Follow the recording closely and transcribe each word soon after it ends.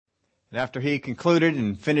And after he concluded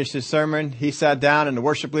and finished his sermon, he sat down and the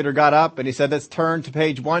worship leader got up and he said, let's turn to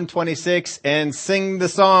page 126 and sing the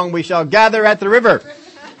song, We Shall Gather at the River.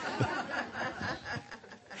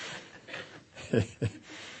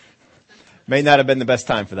 May not have been the best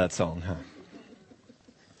time for that song, huh?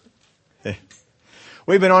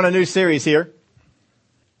 We've been on a new series here.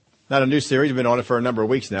 Not a new series, we've been on it for a number of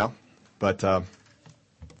weeks now. But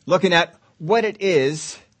looking at what it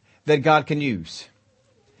is that God can use.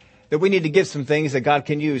 That we need to give some things that God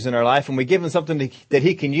can use in our life. And we give him something that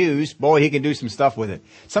he can use, boy, he can do some stuff with it.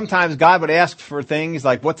 Sometimes God would ask for things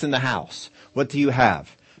like, what's in the house? What do you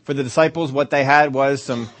have? For the disciples, what they had was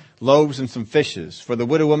some loaves and some fishes. For the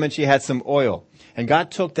widow woman, she had some oil. And God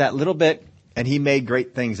took that little bit and he made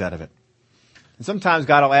great things out of it. And sometimes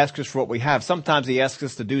God will ask us for what we have. Sometimes he asks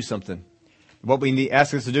us to do something. What we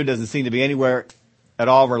ask us to do doesn't seem to be anywhere at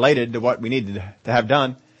all related to what we need to have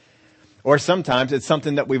done. Or sometimes it's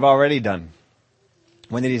something that we've already done.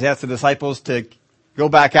 When he's asked the disciples to go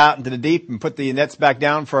back out into the deep and put the nets back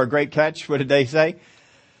down for a great catch, what did they say?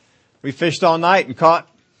 We fished all night and caught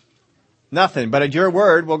nothing, but at your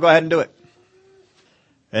word, we'll go ahead and do it.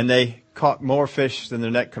 And they caught more fish than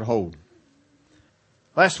their net could hold.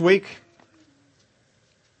 Last week,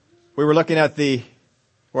 we were looking at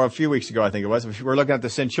a few weeks ago, I think it was, we were looking at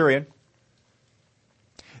the centurion.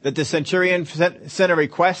 That the centurion sent a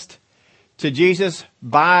request to Jesus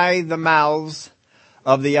by the mouths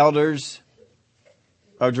of the elders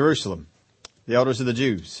of Jerusalem, the elders of the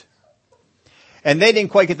Jews. And they didn't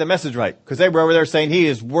quite get the message right, because they were over there saying, he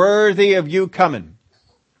is worthy of you coming.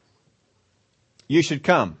 You should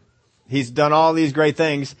come. He's done all these great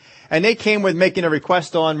things. And they came with making a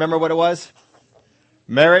request on, remember what it was?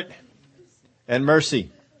 Merit and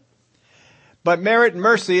mercy. But merit and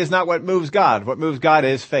mercy is not what moves God. What moves God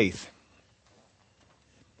is faith.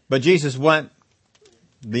 But Jesus went,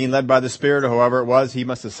 being led by the Spirit or whoever it was, he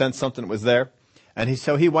must have sensed something that was there. And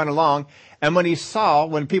so he went along. And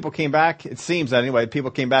when people came back, it seems that anyway,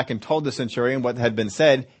 people came back and told the centurion what had been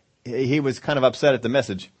said, he was kind of upset at the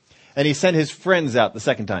message. And he sent his friends out the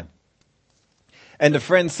second time. And the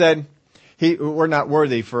friends said, we're not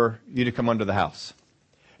worthy for you to come under the house.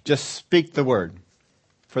 Just speak the word.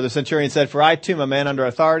 For the centurion said, for I too am a man under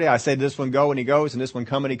authority. I say to this one go and he goes, and this one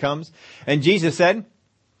come and he comes. And Jesus said,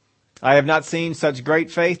 I have not seen such great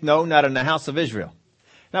faith, no, not in the house of Israel.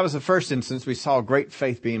 That was the first instance we saw great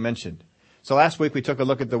faith being mentioned. So last week we took a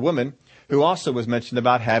look at the woman who also was mentioned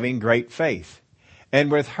about having great faith. And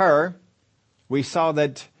with her, we saw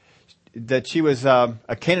that she was a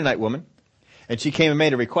Canaanite woman. And she came and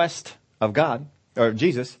made a request of God, or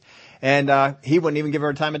Jesus. And he wouldn't even give her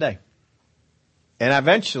a time of day. And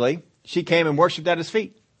eventually, she came and worshipped at his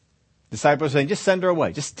feet. Disciples saying, just send her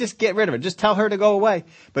away. Just get rid of her. Just tell her to go away.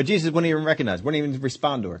 But Jesus wouldn't even recognize, wouldn't even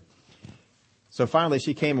respond to her. So finally,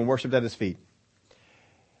 she came and worshipped at his feet.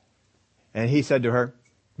 And he said to her,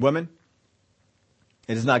 woman,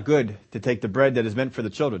 it is not good to take the bread that is meant for the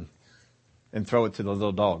children and throw it to the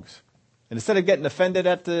little dogs. And instead of getting offended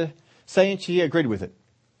at the saying, she agreed with it.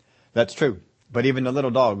 That's true. But even the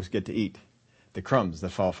little dogs get to eat the crumbs that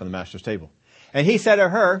fall from the master's table. And he said to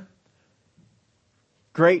her,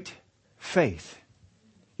 great faith.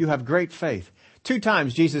 You have great faith. 2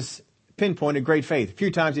 times Jesus pinpointed great faith. A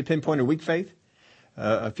few times he pinpointed weak faith.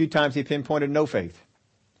 A few times he pinpointed no faith.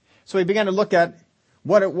 So he began to look at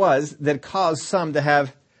what it was that caused some to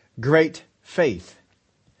have great faith.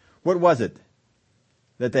 What was it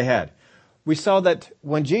that they had? We saw that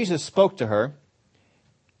when Jesus spoke to her,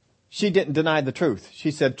 she didn't deny the truth.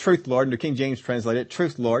 She said, truth, Lord. And the King James translated,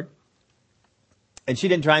 truth, Lord. And she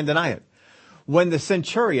didn't try and deny it. When the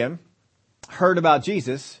centurion heard about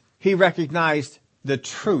Jesus, he recognized the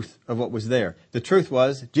truth of what was there. The truth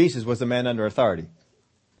was, Jesus was a man under authority.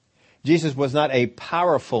 Jesus was not a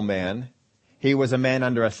powerful man. He was a man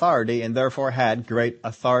under authority and therefore had great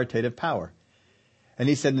authoritative power. And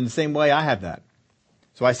he said, in the same way, I have that.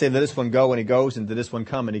 So I say to this one go and he goes, and to this one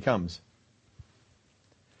come and he comes.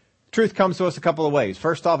 Truth comes to us a couple of ways.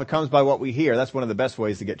 First off, it comes by what we hear. That's one of the best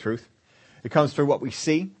ways to get truth. It comes through what we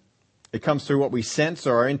see. It comes through what we sense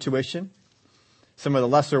or our intuition. Some of the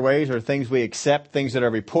lesser ways are things we accept, things that are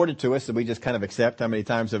reported to us that we just kind of accept. How many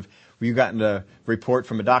times have you gotten a report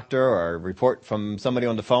from a doctor or a report from somebody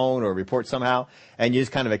on the phone or a report somehow, and you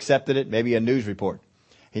just kind of accepted it, maybe a news report.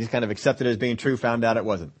 You just kind of accepted it as being true, found out it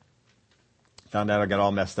wasn't. Found out it got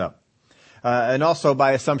all messed up. And also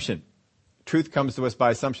by assumption. Truth comes to us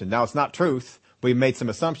by assumption. Now, it's not truth. We've made some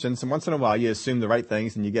assumptions, and once in a while you assume the right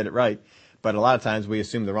things and you get it right. But a lot of times we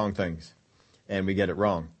assume the wrong things and we get it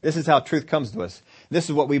wrong. This is how truth comes to us. This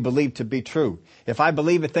is what we believe to be true. If I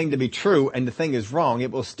believe a thing to be true and the thing is wrong, it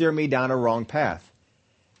will steer me down a wrong path.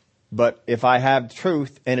 But if I have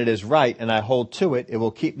truth and it is right and I hold to it, it will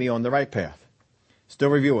keep me on the right path. Still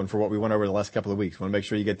reviewing for what we went over the last couple of weeks. Want to make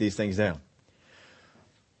sure you get these things down.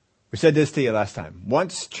 We said this to you last time.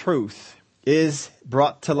 Once truth is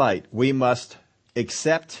brought to light, we must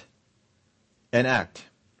accept and act.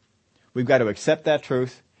 We've got to accept that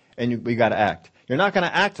truth and we've got to act. You're not going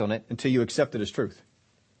to act on it until you accept it as truth.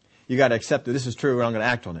 You got to accept that this is true and I'm going to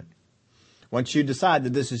act on it. Once you decide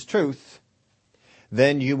that this is truth,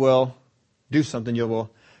 then you will do something. You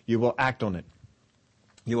will act on it.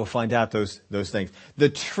 You will find out those things. The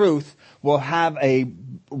truth will have a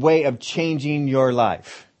way of changing your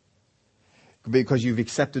life because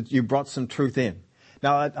you brought some truth in.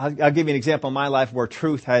 Now, I'll give you an example in my life where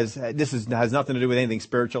truth has nothing to do with anything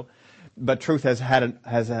spiritual, but truth has had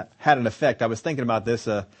an effect. I was thinking about this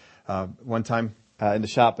one time in the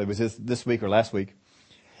shop. It was this week or last week.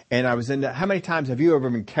 And I was how many times have you ever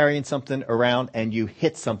been carrying something around and you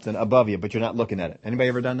hit something above you, but you're not looking at it? Anybody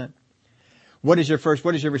ever done that? What is your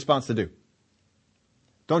response to do?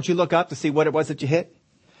 Don't you look up to see what it was that you hit?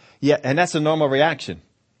 Yeah, and that's a normal reaction,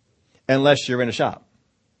 unless you're in a shop.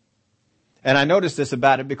 And I noticed this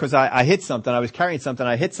about it because I hit something, I was carrying something,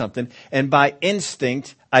 I hit something, and by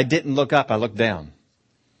instinct, I didn't look up, I looked down.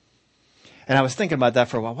 And I was thinking about that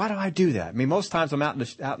for a while. Why do I do that? I mean, most times I'm out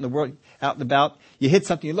in the world, out and about. You hit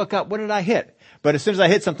something, you look up. What did I hit? But as soon as I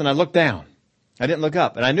hit something, I looked down. I didn't look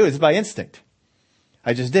up. And I knew it was by instinct.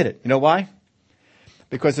 I just did it. You know why?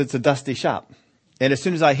 Because it's a dusty shop. And as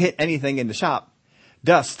soon as I hit anything in the shop,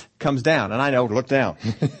 dust comes down. And I know to look down.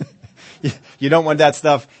 You don't want that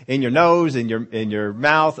stuff in your nose, in your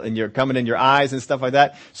mouth, and you're coming in your eyes and stuff like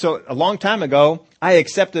that. So a long time ago, I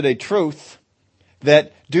accepted a truth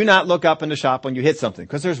that do not look up in the shop when you hit something,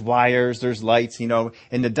 because there's wires, there's lights, and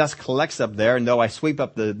the dust collects up there. And though I sweep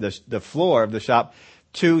up the floor of the shop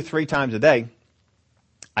 2-3 times a day,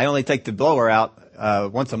 I only take the blower out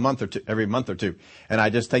once a month or two, every month or two. And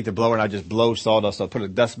I just take the blower and I just blow sawdust. I'll put a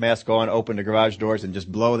dust mask on, open the garage doors, and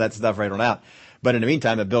just blow that stuff right on out. But in the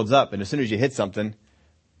meantime, it builds up, and as soon as you hit something,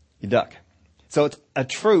 you duck. So a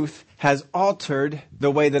truth has altered the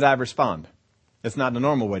way that I respond. It's not the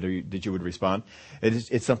normal way that you would respond.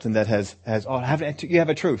 It's something that you have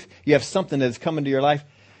a truth. You have something that's come into your life,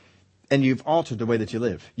 and you've altered the way that you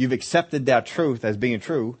live. You've accepted that truth as being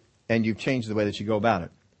true, and you've changed the way that you go about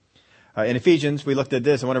it. In Ephesians, we looked at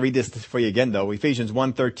this. I want to read this for you again, though. Ephesians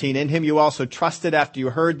 1:13. In him you also trusted after you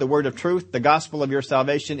heard the word of truth, the gospel of your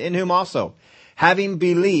salvation, in whom also, having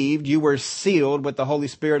believed, you were sealed with the Holy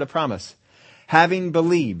Spirit of promise. Having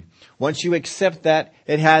believed. Once you accept that,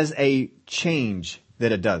 it has a change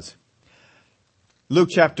that it does. Luke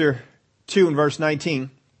chapter 2 and verse 19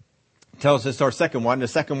 tells us our second one. The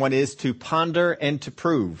second one is to ponder and to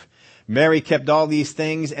prove. Mary kept all these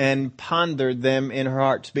things and pondered them in her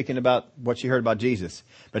heart, speaking about what she heard about Jesus.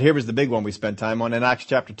 But here was the big one we spent time on in Acts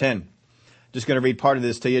chapter 10. Just going to read part of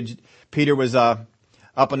this to you. Peter was up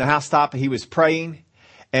on the housetop. He was praying.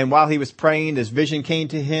 And while he was praying, this vision came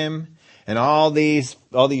to him. And all these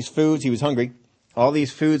foods, he was hungry. All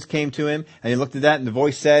these foods came to him. And he looked at that and the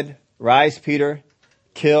voice said, "Rise, Peter,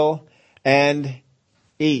 kill and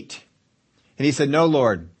eat." And he said, "No,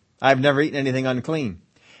 Lord, I have never eaten anything unclean."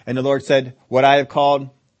 And the Lord said, "What I have called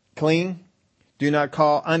clean, do not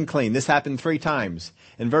call unclean." This happened 3 times.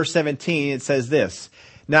 In verse 17, it says this.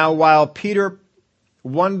 Now, while Peter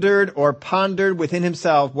wondered or pondered within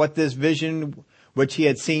himself what this vision which he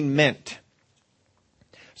had seen meant.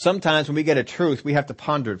 Sometimes when we get a truth, we have to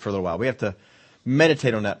ponder it for a little while. We have to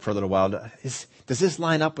meditate on that for a little while. Does this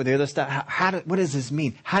line up with the other stuff? What does this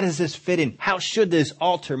mean? How does this fit in? How should this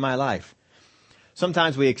alter my life?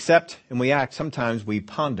 Sometimes we accept and we act. Sometimes we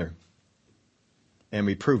ponder and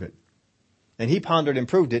we prove it. And he pondered and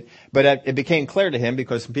proved it, but it became clear to him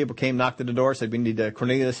because some people came, knocked at the door, said, "We need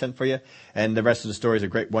Cornelius sent for you." And the rest of the story is a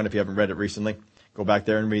great one if you haven't read it recently. Go back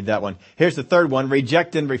there and read that one. Here's the third one,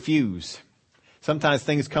 reject and refuse. Sometimes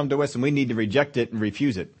things come to us and we need to reject it and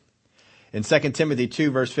refuse it. In 2 Timothy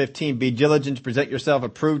 2 verse 15, be diligent to present yourself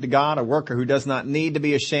approved to God, a worker who does not need to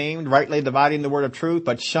be ashamed, rightly dividing the word of truth,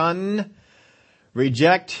 but shun,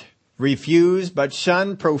 reject, refuse, but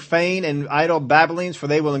shun profane and idle babblings, for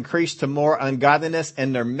they will increase to more ungodliness,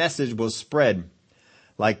 and their message will spread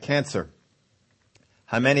like cancer.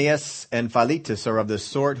 Hymenaeus and Philetus are of this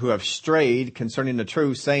sort, who have strayed concerning the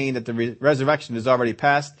truth, saying that the resurrection is already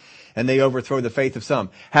past, and they overthrow the faith of some.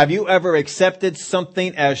 Have you ever accepted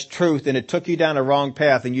something as truth and it took you down a wrong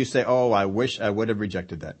path, and you say, "Oh, I wish I would have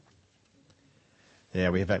rejected that"? Yeah,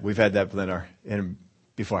 we've had that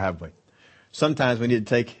before, haven't we? Sometimes we need to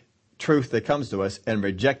take truth that comes to us and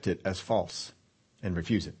reject it as false and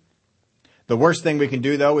refuse it. The worst thing we can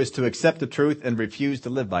do, though, is to accept the truth and refuse to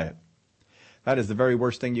live by it. That is the very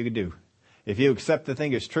worst thing you can do. If you accept the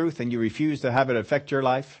thing as truth and you refuse to have it affect your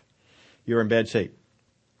life, you're in bad shape.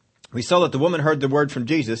 We saw that the woman heard the word from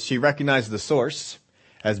Jesus. She recognized the source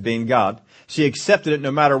as being God. She accepted it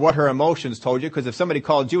no matter what her emotions told you, because if somebody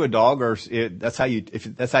called you a dog, or if that's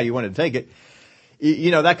how you wanted to take it,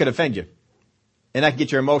 that could offend you. And that can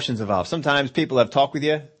get your emotions involved. Sometimes people have talked with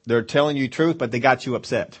you. They're telling you truth, but they got you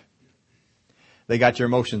upset. They got your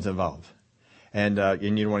emotions involved. And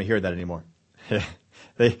you don't want to hear that anymore.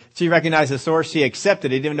 She recognized the source. She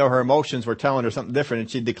accepted it, even though her emotions were telling her something different.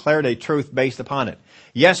 And she declared a truth based upon it.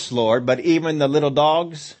 Yes, Lord, but even the little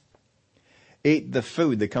dogs eat the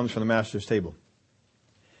food that comes from the master's table.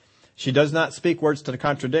 She does not speak words to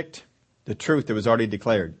contradict the truth that was already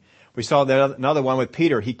declared. We saw another one with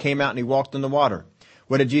Peter. He came out and he walked on the water.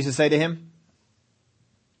 What did Jesus say to him?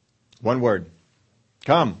 One word.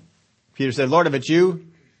 Come. Peter said, Lord, if it's you,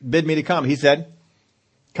 bid me to come. He said,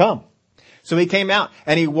 come. So he came out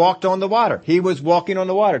and he walked on the water. He was walking on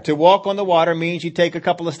the water. To walk on the water means you take a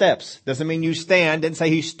couple of steps. Doesn't mean you stand. Didn't say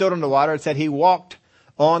he stood on the water. It said he walked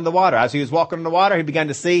on the water. As he was walking on the water, he began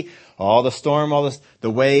to see all the storm, the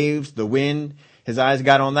waves, the wind. His eyes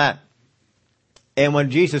got on that. And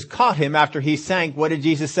when Jesus caught him after he sank, what did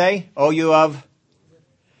Jesus say? Oh, you of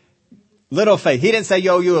little faith. He didn't say,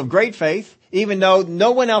 oh, you of great faith, even though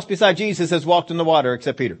no one else besides Jesus has walked in the water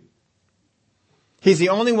except Peter. He's the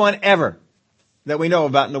only one ever that we know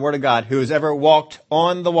about in the Word of God who has ever walked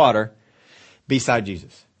on the water beside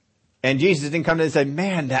Jesus. And Jesus didn't come to him and say,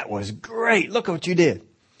 man, that was great. Look at what you did.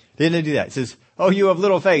 He didn't do that. He says, oh, you of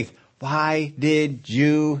little faith, why did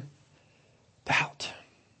you doubt?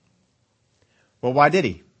 Well, why did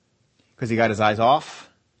he? Because he got his eyes off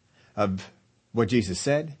of what Jesus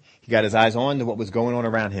said. He got his eyes on to what was going on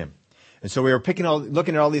around him. And so we were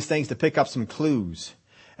looking at all these things to pick up some clues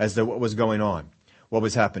as to what was going on, what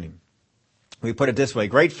was happening. We put it this way.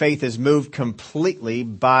 Great faith is moved completely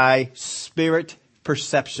by spirit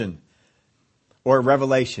perception or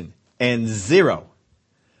revelation, and zero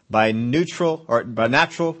by natural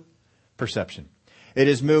perception. It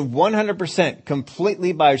is moved 100%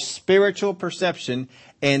 completely by spiritual perception,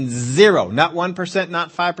 and zero, not 1%,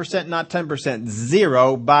 not 5%, not 10%,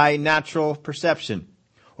 zero by natural perception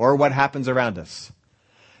or what happens around us.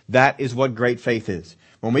 That is what great faith is.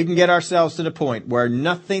 When we can get ourselves to the point where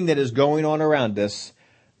nothing that is going on around us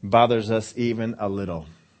bothers us even a little.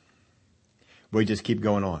 We just keep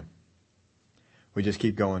going on. We just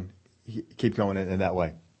keep going in that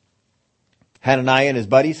way. Hananiah and his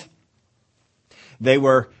buddies, they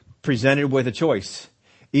were presented with a choice.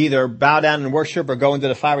 Either bow down and worship or go into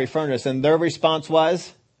the fiery furnace. And their response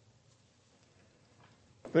was,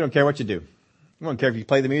 we don't care what you do. We don't care if you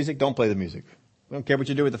play the music, don't play the music. We don't care what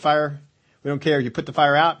you do with the fire. We don't care if you put the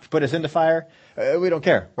fire out, if you put us in the fire. We don't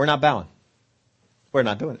care. We're not bowing. We're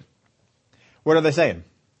not doing it. What are they saying?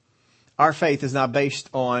 Our faith is not based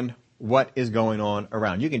on what is going on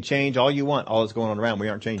around. You can change all you want, all that's going on around. We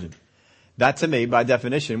aren't changing. That to me, by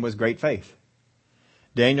definition, was great faith.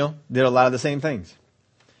 Daniel did a lot of the same things.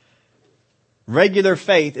 Regular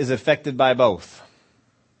faith is affected by both.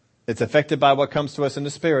 It's affected by what comes to us in the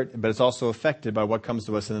spirit, but it's also affected by what comes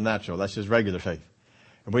to us in the natural. That's just regular faith.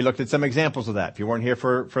 And we looked at some examples of that. If you weren't here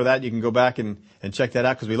for that, you can go back and check that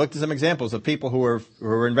out, because we looked at some examples of people who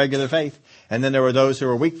were in regular faith. And then there were those who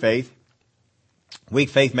were weak faith. Weak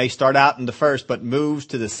faith may start out in the first, but moves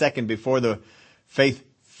to the second before the faith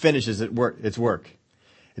finishes its work.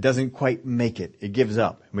 It doesn't quite make it. It gives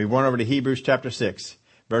up. And we run over to Hebrews chapter 6,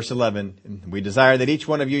 verse 11. We desire that each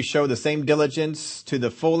one of you show the same diligence to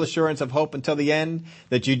the full assurance of hope until the end,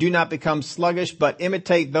 that you do not become sluggish, but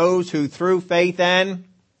imitate those who through faith and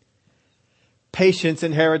patience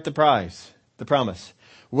inherit the promise.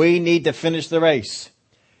 We need to finish the race.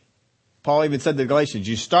 Paul even said to the Galatians,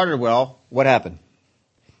 you started well. What happened?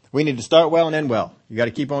 We need to start well and end well. You got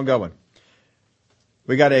to keep on going.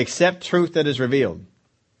 We got to accept truth that is revealed.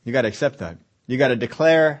 You got to accept that. You got to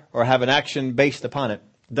declare or have an action based upon it.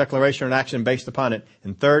 Declaration or an action based upon it.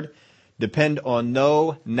 And third, depend on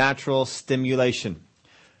no natural stimulation.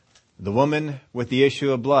 The woman with the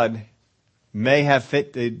issue of blood may have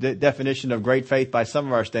fit the definition of great faith by some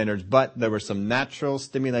of our standards, but there was some natural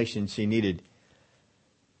stimulation she needed.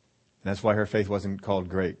 And that's why her faith wasn't called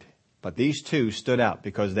great. But these two stood out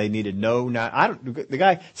because they needed the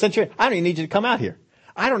guy said, I don't even need you to come out here.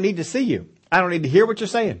 I don't need to see you. I don't need to hear what you're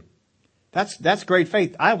saying. That's great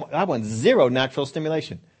faith. I want zero natural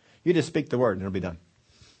stimulation. You just speak the word and it'll be done.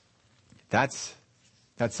 That's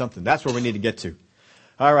That's something. That's where we need to get to.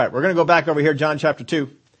 All right. We're going to go back over here, John chapter 2,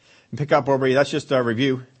 and pick up over here. That's just our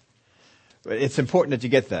review. It's important that you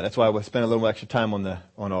get that. That's why we'll spend a little extra time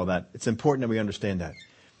on all that. It's important that we understand that.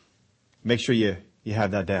 Make sure you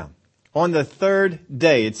have that down. On the third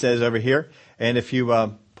day, it says over here, and if you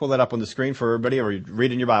pull that up on the screen for everybody or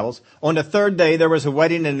read in your Bibles, on the third day there was a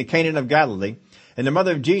wedding in the Cana of Galilee, and the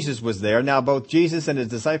mother of Jesus was there. Now both Jesus and his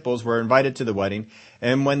disciples were invited to the wedding,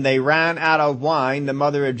 and when they ran out of wine, the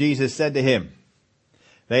mother of Jesus said to him,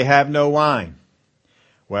 "They have no wine."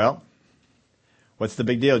 Well, what's the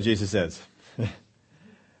big deal, Jesus says.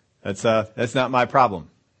 That's not my problem.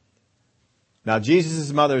 Now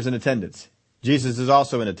Jesus' mother is in attendance. Jesus is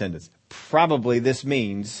also in attendance. Probably this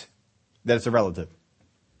means that it's a relative.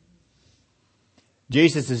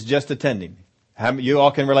 Jesus is just attending. You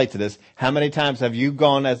all can relate to this. How many times have you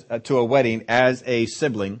gone to a wedding as a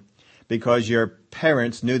sibling because your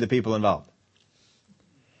parents knew the people involved?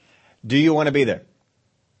 Do you want to be there?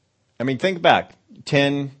 I mean, think back.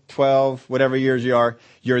 10, 12, whatever years you are.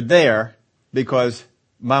 You're there because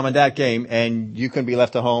mom and dad came and you couldn't be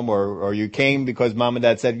left at home, or you came because mom and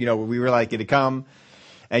dad said, we really like you to come,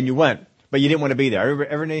 and you went, but you didn't want to be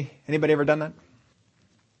there. Anybody ever done that?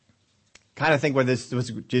 Kind of think what's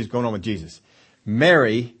going on with Jesus.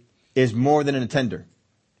 Mary is more than an attender.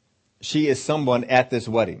 She is someone at this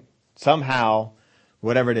wedding. Somehow,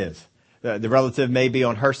 whatever it is. The relative may be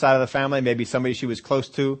on her side of the family, maybe somebody she was close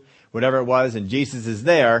to, whatever it was, and Jesus is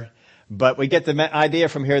there. But we get the idea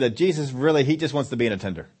from here that Jesus really, he just wants to be an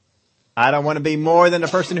attender. I don't want to be more than a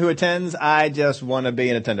person who attends. I just want to be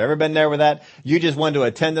an attender. Ever been there with that? You just want to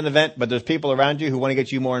attend an event, but there's people around you who want to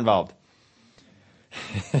get you more involved.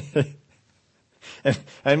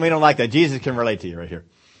 And we don't like that. Jesus can relate to you right here.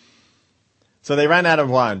 So they ran out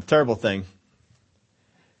of wine. Terrible thing.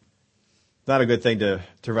 Not a good thing to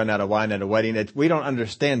run out of wine at a wedding. We don't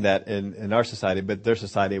understand that in our society, but their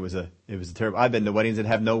society it was a terrible. I've been to weddings that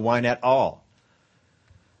have no wine at all.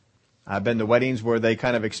 I've been to weddings where they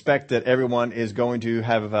kind of expect that everyone is going to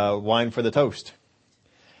have wine for the toast.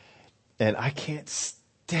 And I can't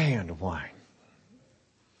stand wine.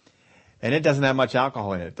 And it doesn't have much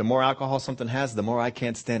alcohol in it. The more alcohol something has, the more I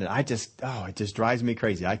can't stand it. It just drives me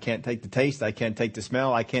crazy. I can't take the taste. I can't take the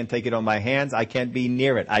smell. I can't take it on my hands. I can't be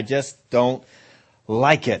near it. I just don't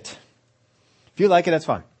like it. If you like it, that's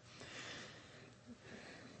fine.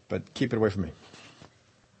 But keep it away from me.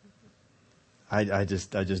 I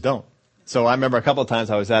just don't. So I remember a couple of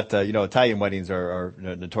times I was at, Italian weddings are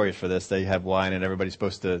notorious for this. They have wine and everybody's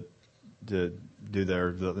supposed to do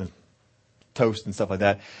their toast and stuff like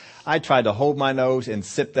that. I tried to hold my nose and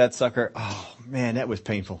sip that sucker. Oh man, that was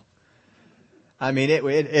painful. I mean,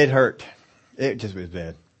 it hurt. It just was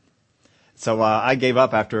bad. So I gave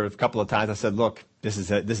up after a couple of times. I said, "Look, this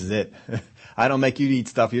is it. This is it. I don't make you eat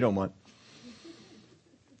stuff you don't want."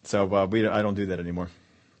 So I don't do that anymore.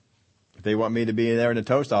 If they want me to be there in a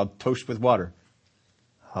toast, I'll toast with water.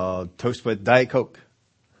 I'll toast with Diet Coke.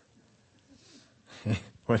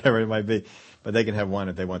 Whatever it might be. But they can have wine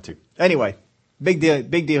if they want to. Anyway, big deal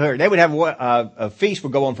here. They would have a feast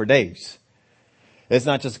would go on for days. It's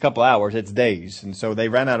not just a couple hours, it's days. And so they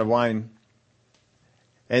ran out of wine.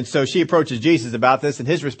 And so she approaches Jesus about this, and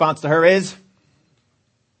his response to her is,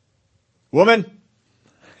 "Woman."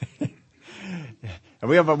 And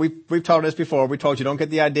we've told this before. We told you don't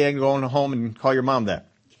get the idea and go on home and call your mom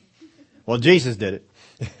that. Well, Jesus did it.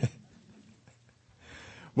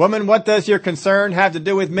 "Woman, what does your concern have to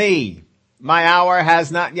do with me? My hour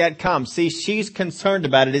has not yet come." See, she's concerned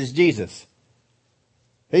about it is Jesus.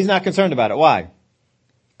 He's not concerned about it. Why?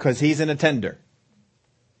 Because he's an attender.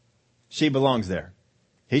 She belongs there.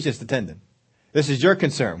 He's just attending. This is your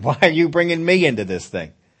concern. Why are you bringing me into this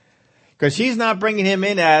thing? Because she's not bringing him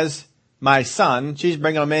in as my son. She's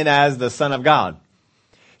bringing him in as the Son of God.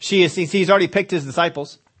 He's already picked his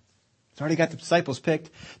disciples. He's already got the disciples picked.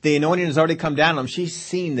 The anointing has already come down on him. She's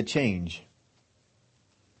seen the change.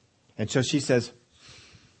 And so she says,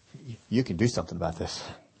 "You can do something about this."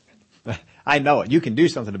 I know it. You can do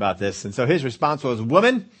something about this. And so his response was,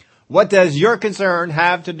 "Woman, what does your concern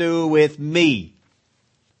have to do with me?"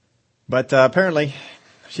 But apparently,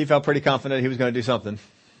 she felt pretty confident he was going to do something.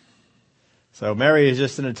 So Mary is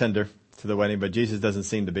just an attender to the wedding, but Jesus doesn't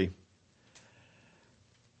seem to be.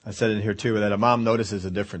 I said in here too that a mom notices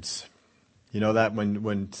a difference. You know that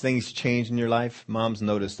when things change in your life, moms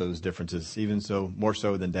notice those differences, even so more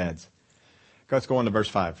so than dads. Let's go on to verse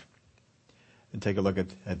 5 and take a look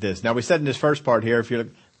at this. Now we said in this first part here, if you look,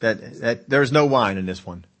 that there's no wine in this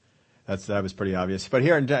one. That was pretty obvious. But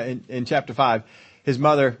here in chapter 5, his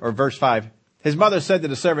mother, or verse 5, his mother said to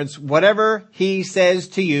the servants, "Whatever he says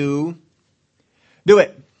to you, do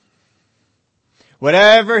it.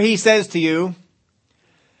 Whatever he says to you,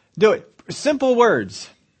 do it. Simple words.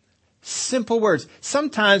 Simple words.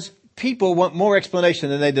 Sometimes people want more explanation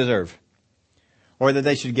than they deserve or that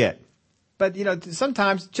they should get. But,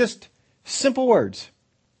 sometimes just simple words.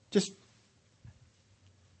 Just,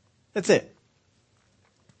 that's it.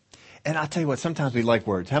 And I'll tell you what, sometimes we like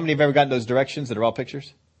words. How many have ever gotten those directions that are all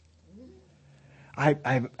pictures?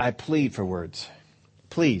 I plead for words.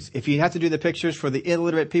 Please, if you have to do the pictures for the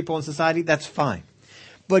illiterate people in society, that's fine.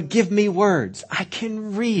 But give me words. I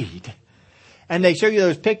can read. And they show you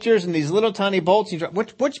those pictures and these little tiny bolts.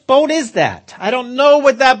 Which bolt is that? I don't know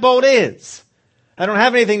what that bolt is. I don't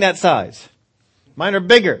have anything that size. Mine are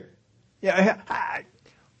bigger.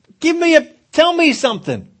 Tell me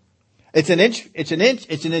something. It's an inch, it's an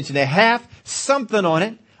inch and a half, something on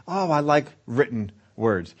it. Oh, I like written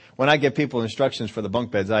words. When I give people instructions for the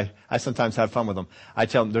bunk beds, I sometimes have fun with them. I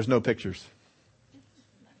tell them there's no pictures.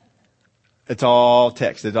 It's all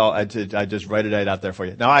text. I just write it out there for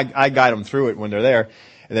you. Now I guide them through it when they're there.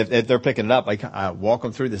 And if they're picking it up, I walk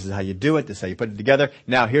them through. This is how you do it. This is how you put it together.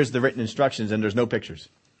 Now here's the written instructions and there's no pictures.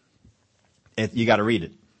 You got to read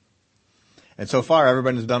it. And so far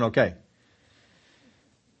everybody's done okay.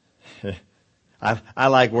 I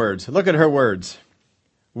like words. Look at her words.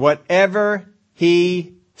 Whatever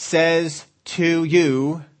he says to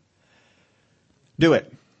you, do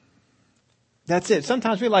it. That's it.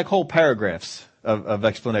 Sometimes we like whole paragraphs of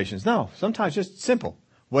explanations. No, sometimes just simple.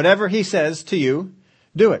 Whatever he says to you,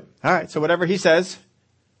 do it. All right. So whatever he says,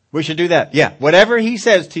 we should do that. Yeah. Whatever he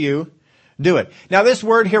says to you, do it. Now this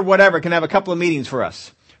word here, whatever, can have a couple of meanings for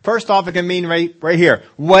us. First off, it can mean right here.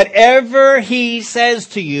 Whatever he says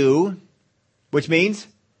to you, which means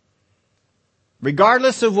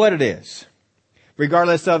regardless of what it is,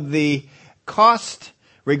 regardless of the cost,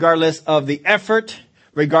 regardless of the effort,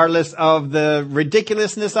 regardless of the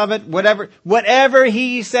ridiculousness of it, whatever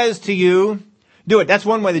he says to you, do it. That's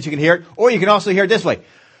one way that you can hear it. Or you can also hear it this way.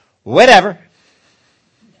 Whatever.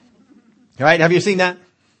 All right. Have you seen that?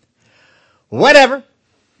 Whatever.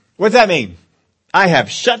 What's that mean? I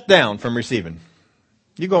have shut down from receiving.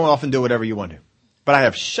 You go off and do whatever you want to. But I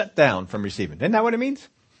have shut down from receiving. Isn't that what it means?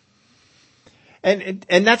 And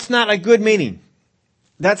that's not a good meaning.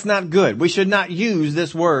 That's not good. We should not use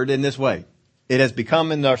this word in this way. It has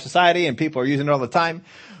become in our society and people are using it all the time.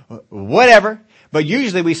 Whatever. But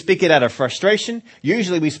usually we speak it out of frustration.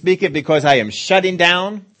 Usually we speak it because I am shutting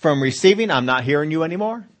down from receiving. I'm not hearing you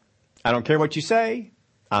anymore. I don't care what you say.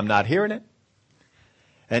 I'm not hearing it.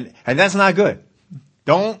 And that's not good.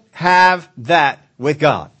 Don't have that with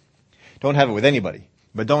God. Don't have it with anybody,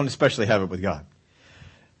 but don't especially have it with God.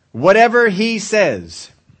 Whatever he says.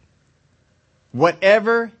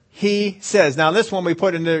 Whatever he says. Now this one we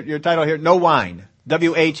put in your title here, no whine.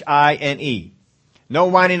 W-H-I-N-E. No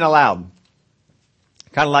whining allowed.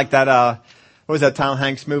 Kind of like that, what was that Tom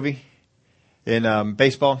Hanks movie in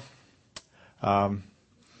baseball?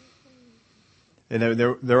 And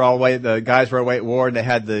they're all away, the guys were away at war and they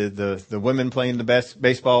had the women playing the best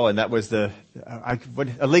baseball and that was A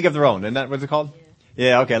League of Their Own. Isn't that what it's called?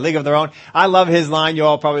 Yeah, okay, League of Their Own. I love his line. You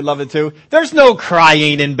all probably love it too. There's no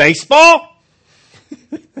crying in baseball.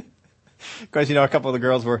 Because, a couple of the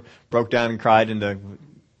girls broke down and cried I don't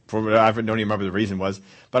even remember the reason was.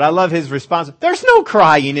 But I love his response. There's no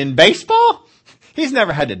crying in baseball. He's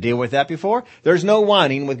never had to deal with that before. There's no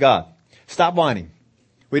whining with God. Stop whining.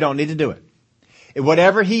 We don't need to do it.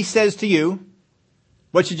 Whatever he says to you,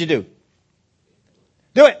 what should you do?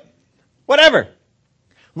 Do it. Whatever.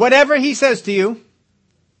 Whatever he says to you,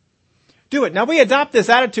 do it. Now we adopt this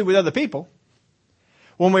attitude with other people.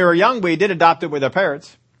 When we were young, we did adopt it with our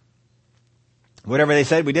parents. Whatever they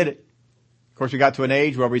said, we did it. Of course, we got to an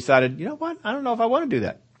age where we decided, you know what? I don't know if I want to do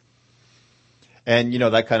that. And,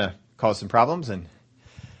 that kind of caused some problems. And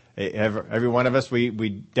every one of us, we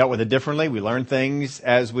dealt with it differently. We learned things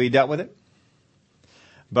as we dealt with it.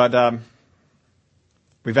 But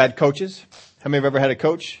we've had coaches. How many have ever had a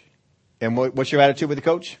coach? And what's your attitude with the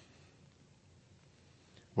coach?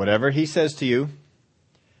 Whatever he says to you,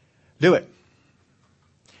 do it.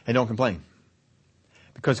 And don't complain.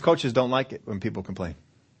 Because coaches don't like it when people complain.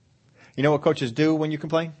 You know what coaches do when you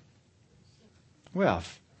complain? Well,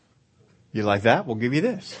 if you like that, we'll give you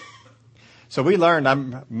this. So we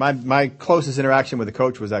learned, my closest interaction with a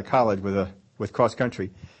coach was at college with cross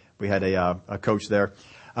country. We had a coach there.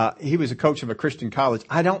 He was a coach of a Christian college.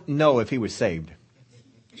 I don't know if he was saved.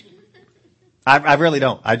 I really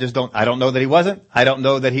don't. I don't know that he wasn't. I don't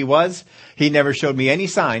know that he was. He never showed me any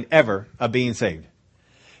sign ever of being saved.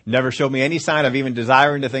 Never showed me any sign of even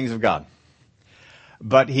desiring the things of God.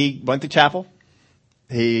 But he went to chapel.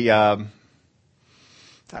 He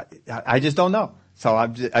I just don't know. So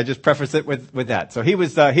I just preface it with that. So he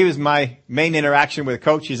was my main interaction with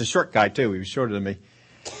Coach. He's a short guy too. He was shorter than me.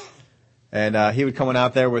 And he would come on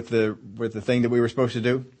out there with the thing that we were supposed to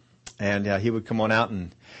do. And he would come on out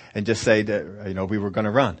and just say that, we were going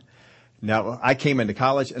to run. Now, I came into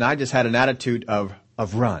college and I just had an attitude of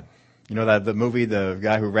run. You know that the movie, the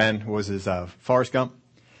guy who ran was his Forrest Gump?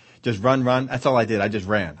 Just run. That's all I did. I just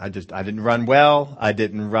ran. I didn't run well. I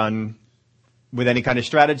didn't run with any kind of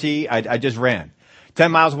strategy. I just ran.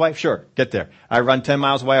 10 miles away? Sure. Get there. I run 10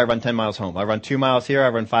 miles away. I run 10 miles home. I run 2 miles here. I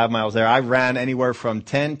run 5 miles there. I ran anywhere from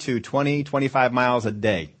 10 to 20, 25 miles a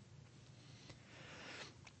day.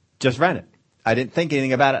 Just ran it. I didn't think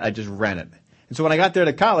anything about it. I just ran it. And so when I got there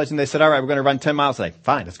to college and they said, all right, we're going to run 10 miles today.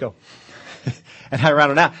 Fine, let's go. And I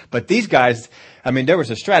ran it out. But these guys, there was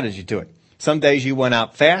a strategy to it. Some days you went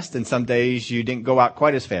out fast and some days you didn't go out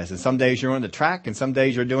quite as fast. And some days you're on the track and some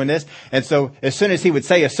days you're doing this. And so as soon as he would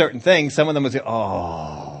say a certain thing, some of them would say,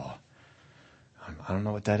 oh, I don't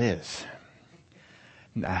know what that is.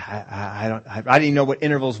 I didn't even know what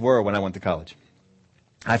intervals were when I went to college.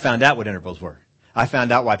 I found out what intervals were. I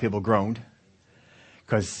found out why people groaned.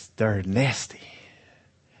 Because they're nasty.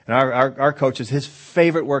 And our coaches, his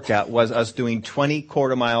favorite workout was us doing 20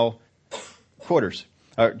 quarter-mile quarters.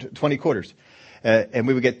 20 quarters. And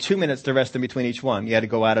we would get 2 minutes to rest in between each one. You had to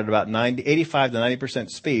go out at about 85 to 90%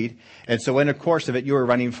 speed. And so in the course of it, you were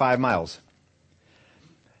running 5 miles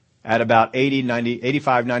at about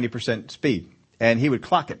 85, 90% speed. And he would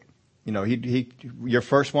clock it. Your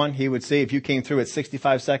first one, he would see if you came through at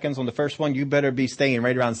 65 seconds on the first one, you better be staying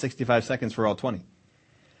right around 65 seconds for all 20.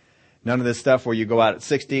 None of this stuff where you go out at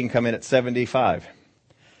 60 and come in at 75.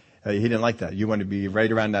 He didn't like that. You want to be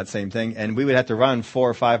right around that same thing. And we would have to run 4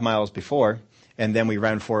 or 5 miles before, and then we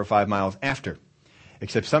ran 4 or 5 miles after.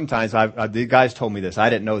 Except sometimes, the guys told me this. I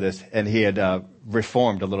didn't know this, and he had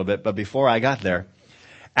reformed a little bit. But before I got there,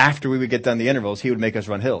 after we would get done the intervals, he would make us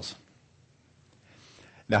run hills.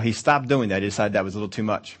 Now, he stopped doing that. He decided that was a little too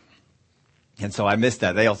much. And so I missed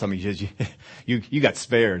that. They all told me, you got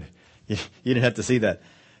spared. You didn't have to see that.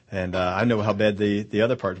 And I know how bad the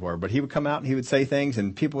other parts were. But he would come out and he would say things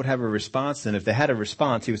and people would have a response. And if they had a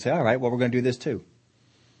response, he would say, all right, well, we're going to do this too.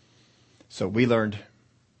 So we learned,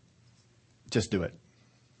 just do it.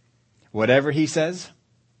 Whatever he says,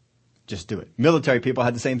 just do it. Military people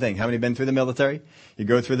had the same thing. How many have been through the military? You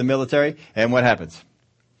go through the military and what happens?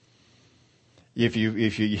 If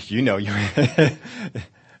you know,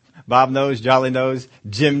 Bob knows, Jolly knows,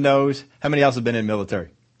 Jim knows. How many else have been in the military?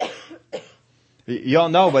 You all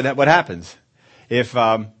know what happens. If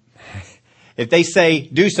they say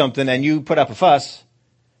do something and you put up a fuss,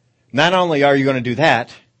 not only are you going to do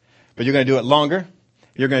that, but you're going to do it longer,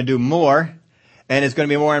 you're going to do more, and it's going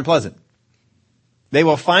to be more unpleasant. They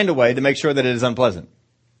will find a way to make sure that it is unpleasant.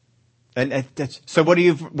 And so what do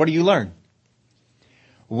you learn?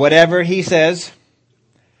 Whatever he says,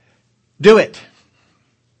 do it.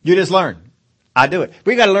 You just learn. I do it.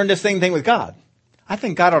 We got to learn this same thing with God. I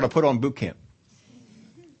think God ought to put on boot camp.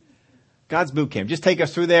 God's boot camp. Just take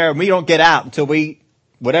us through there and we don't get out until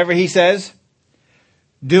whatever he says,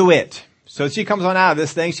 do it. So she comes on out of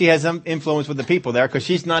this thing. She has some influence with the people there because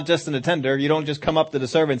she's not just an attender. You don't just come up to the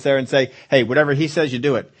servants there and say, hey, whatever he says, you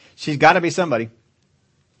do it. She's got to be somebody.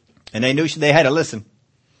 And they knew they had to listen.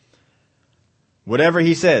 Whatever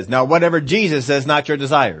he says. Now, whatever Jesus says, not your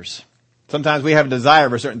desires. Sometimes we have a desire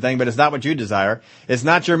for a certain thing, but it's not what you desire. It's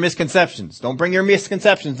not your misconceptions. Don't bring your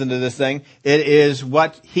misconceptions into this thing. It is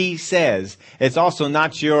what he says. It's also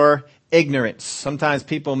not your ignorance. Sometimes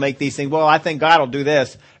people make these things, well, I think God will do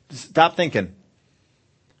this. Stop thinking.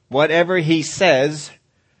 Whatever he says,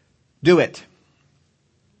 do it.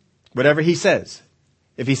 Whatever he says.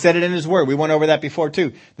 If he said it in his word, we went over that before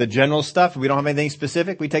too. The general stuff, if we don't have anything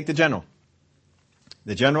specific, we take the general.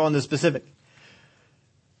 The general and the specific.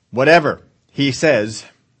 Whatever he says,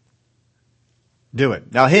 do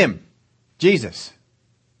it. Now him, Jesus,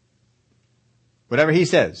 whatever he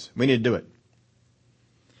says, we need to do it.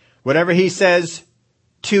 Whatever he says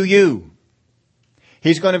to you,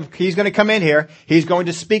 he's going to come in here. He's going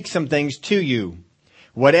to speak some things to you.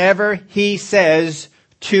 Whatever he says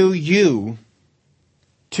to you,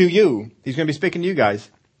 he's going to be speaking to you guys.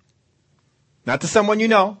 Not to someone you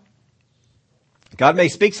know. God may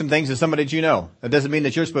speak some things to somebody that you know. That doesn't mean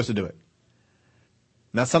that you're supposed to do it.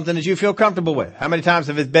 Not something that you feel comfortable with. How many times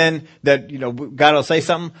have it been that, God will say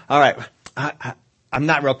something? All right, I'm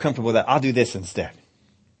not real comfortable with that. I'll do this instead.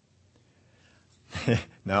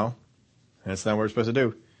 No, that's not what we're supposed to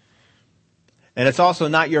do. And it's also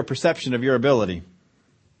not your perception of your ability.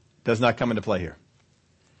 It does not come into play here.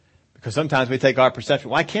 Because sometimes we take our perception,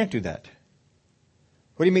 well, I can't do that.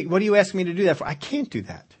 What do you mean? What are you asking me to do that for? I can't do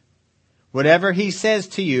that. Whatever he says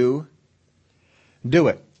to you, do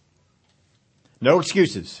it. No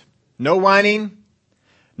excuses. No whining.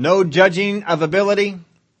 No judging of ability.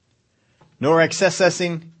 Nor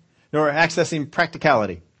accessing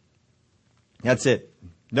practicality. That's it.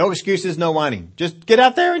 No excuses, no whining. Just get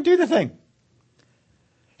out there and do the thing.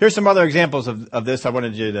 Here's some other examples of this I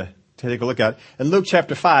wanted you to take a look at. In Luke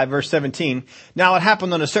chapter 5, verse 17, now it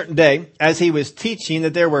happened on a certain day, as he was teaching,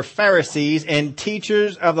 that there were Pharisees and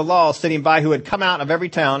teachers of the law sitting by, who had come out of every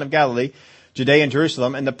town of Galilee, Judea and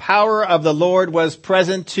Jerusalem, and the power of the Lord was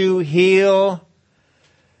present to heal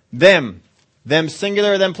them. Them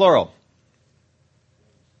singular, them plural.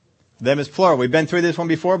 Them is plural. We've been through this one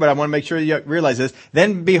before, but I want to make sure you realize this.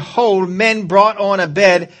 Then behold, men brought on a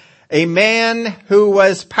bed a man who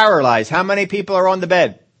was paralyzed. How many people are on the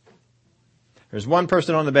bed? There's one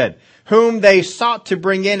person on the bed, whom they sought to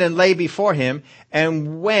bring in and lay before him.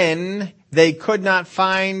 And when they could not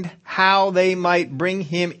find how they might bring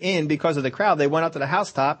him in because of the crowd, they went up to the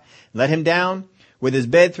housetop, let him down with his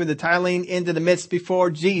bed through the tiling into the midst before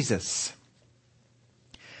Jesus.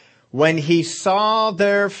 When he saw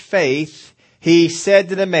their faith, he said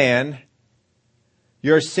to the man,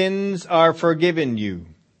 your sins are forgiven you.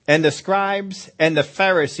 And the scribes and the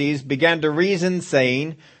Pharisees began to reason,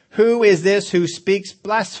 saying, who is this who speaks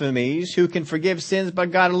blasphemies, who can forgive sins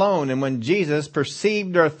but God alone? And when Jesus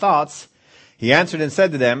perceived their thoughts, he answered and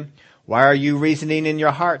said to them, why are you reasoning in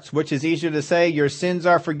your hearts? Which is easier to say, your sins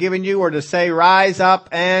are forgiven you, or to say, rise up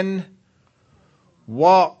and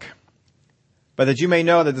walk? But that you may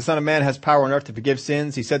know that the Son of Man has power on earth to forgive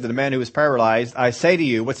sins, he said to the man who was paralyzed, I say to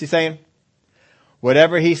you, what's he saying?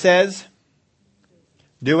 Whatever he says,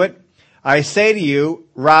 do it. I say to you,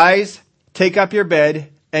 rise, take up your bed,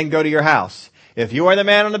 and go to your house. If you are the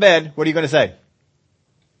man on the bed, what are you going to say?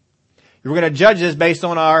 You're going to judge this based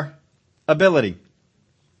on our ability.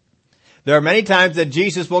 There are many times that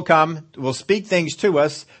Jesus will come, will speak things to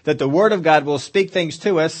us, that the Word of God will speak things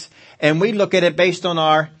to us, and we look at it based on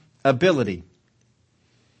our ability.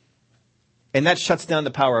 And that shuts down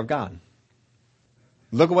the power of God.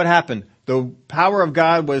 Look at what happened. The power of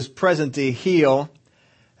God was present to heal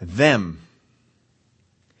them.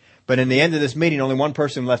 But in the end of this meeting, only one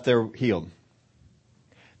person left there healed.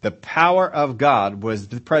 The power of God was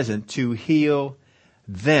present to heal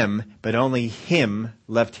them, but only him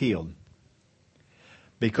left healed.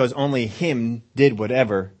 Because only him did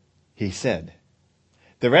whatever he said.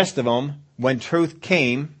 The rest of them, when truth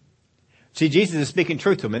came, see, Jesus is speaking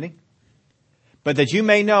truth to them, isn't he? But that you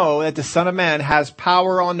may know that the Son of Man has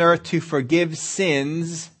power on earth to forgive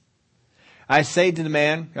sins. I say to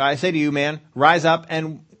you, man, rise up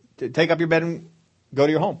and take up your bed and go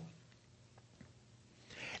to your home.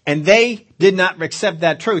 And they did not accept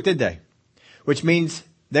that truth, did they? Which means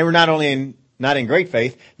they were not only not in great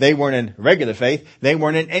faith, they weren't in regular faith, they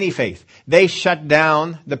weren't in any faith. They shut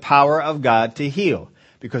down the power of God to heal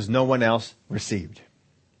because no one else received.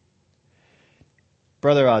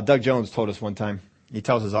 Brother Doug Jones told us one time, he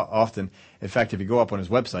tells us often, in fact, if you go up on his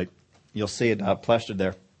website, you'll see it plastered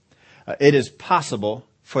there. It is possible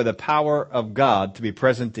for the power of God to be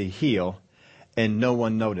present to heal and no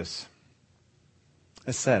one notice.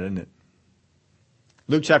 That's sad, isn't it?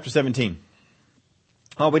 Luke chapter 17.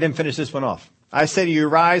 Oh, we didn't finish this one off. I say to you,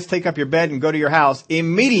 rise, take up your bed and go to your house.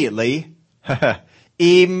 Immediately.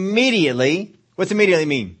 Immediately. What's immediately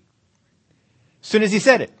mean? As soon as he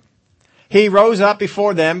said it. He rose up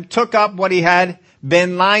before them, took up what he had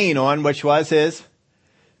been lying on, which was his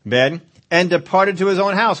bed, and departed to his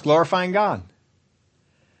own house, glorifying God.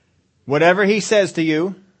 Whatever he says to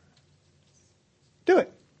you, do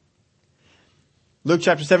it. Luke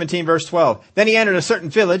chapter 17, verse 12. Then he entered a certain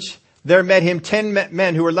village. There met him 10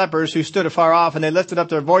 men who were lepers, who stood afar off, and they lifted up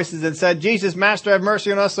their voices and said, Jesus, Master, have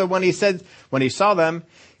mercy on us. So when he saw them,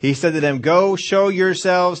 he said to them, go show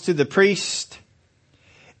yourselves to the priest.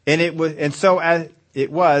 And so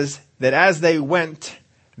it was that as they went,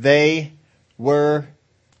 they were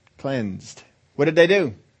cleansed. What did they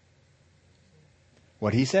do?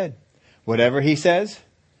 What he said. Whatever he says,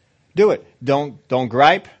 do it. Don't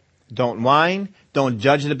gripe. Don't whine. Don't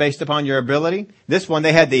judge it based upon your ability. This one,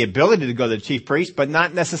 they had the ability to go to the chief priest, but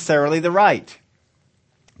not necessarily the right.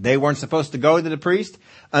 They weren't supposed to go to the priest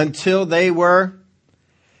until they were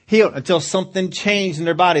healed, until something changed in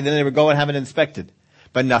their body. Then they would go and have it inspected.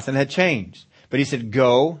 But nothing had changed. But he said,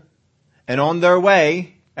 go, and on their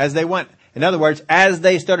way as they went. In other words, as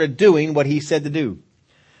they started doing what he said to do.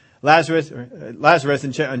 Lazarus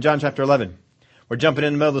in John chapter 11. We're jumping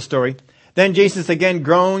in the middle of the story. Then Jesus, again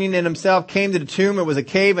groaning in himself, came to the tomb. It was a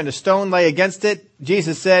cave and a stone lay against it.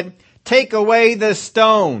 Jesus said, take away the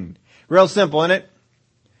stone. Real simple, isn't it?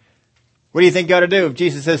 What do you think God to do if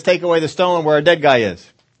Jesus says, take away the stone where a dead guy is?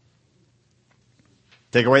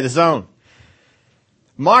 Take away the stone.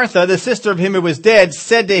 Martha, the sister of him who was dead,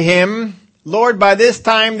 said to him, Lord, by this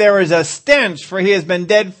time there is a stench, for he has been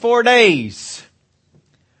dead 4 days.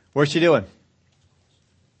 What's she doing?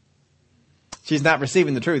 She's not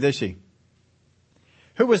receiving the truth, is she?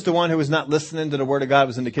 Who was the one who was not listening to the word of God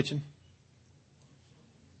was in the kitchen?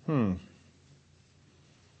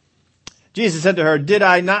 Jesus said to her, did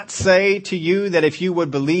I not say to you that if you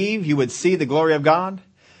would believe, you would see the glory of God?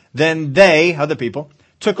 Then they, other people,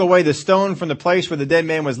 took away the stone from the place where the dead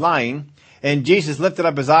man was lying. And Jesus lifted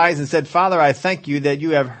up his eyes and said, Father, I thank you that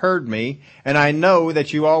you have heard me, and I know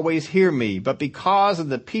that you always hear me. But because of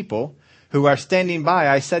the people who are standing by,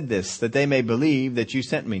 I said this, that they may believe that you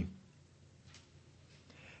sent me.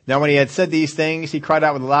 Now when he had said these things, he cried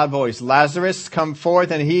out with a loud voice, Lazarus, come forth.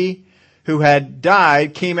 And he who had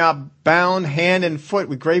died came out bound hand and foot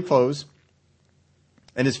with grave clothes,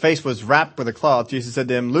 and his face was wrapped with a cloth. Jesus said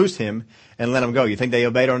to him, loose him and let him go. You think they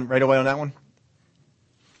obeyed right away on that one?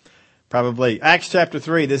 Probably. Acts chapter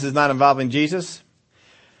 3. This is not involving Jesus.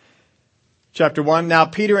 Chapter 1. Now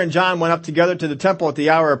Peter and John went up together to the temple at the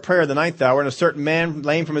hour of prayer, the 9th hour, and a certain man,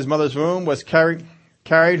 lame from his mother's womb, was carried,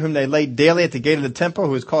 whom they laid daily at the gate of the temple,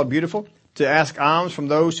 who is called Beautiful, to ask alms from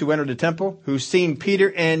those who entered the temple, who seeing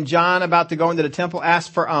Peter and John about to go into the temple,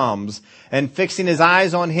 asked for alms. And fixing his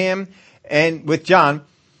eyes on him and with John,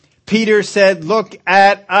 Peter said, look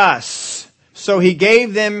at us. So he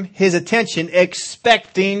gave them his attention,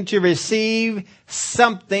 expecting to receive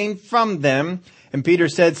something from them. And Peter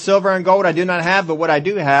said, silver and gold I do not have, but what I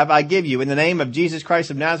do have I give you. In the name of Jesus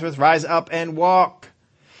Christ of Nazareth, rise up and walk.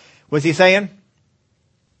 What's he saying?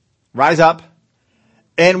 Rise up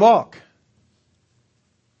and walk.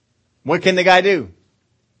 What can the guy do?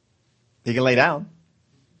 He can lay down.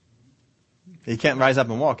 He can't rise up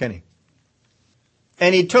and walk, can he?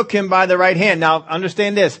 And he took him by the right hand. Now,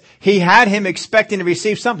 understand this. He had him expecting to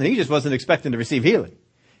receive something. He just wasn't expecting to receive healing.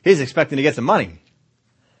 He's expecting to get some money.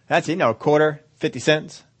 That's, a quarter, 50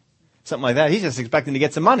 cents, something like that. He's just expecting to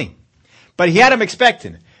get some money. But he had him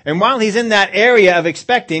expecting. And while he's in that area of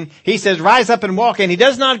expecting, he says, rise up and walk. And he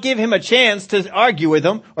does not give him a chance to argue with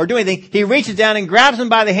him or do anything. He reaches down and grabs him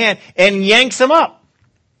by the hand and yanks him up.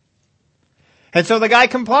 And so the guy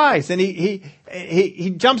complies and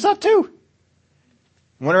he jumps up too.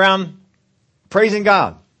 Went around praising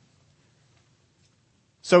God.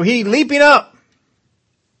 So he leaping up.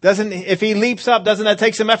 If he leaps up, doesn't that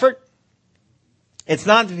take some effort? He's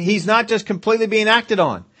not just completely being acted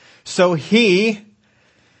on. So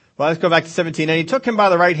let's go back to 17. And he took him by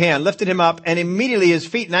the right hand, lifted him up, and immediately his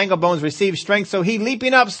feet and ankle bones received strength. So he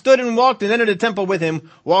leaping up, stood and walked and entered the temple with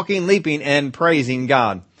him, walking, leaping, and praising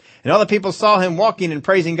God. And all the people saw him walking and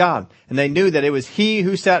praising God. And they knew that it was he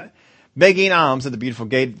who sat begging alms at the beautiful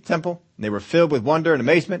gate of the temple. And they were filled with wonder and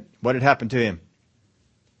amazement. What had happened to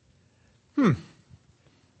him?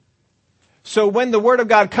 So when the word of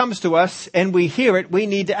God comes to us and we hear it, we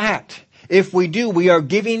need to act. If we do, we are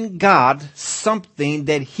giving God something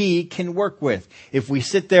that he can work with. If we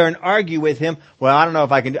sit there and argue with him, well, I don't know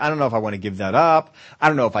if I want to give that up. I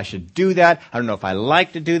don't know if I should do that. I don't know if I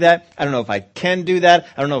like to do that. I don't know if I can do that.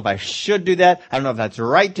 I don't know if I should do that. I don't know if that's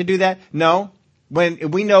right to do that. No.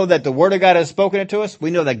 When we know that the word of God has spoken it to us,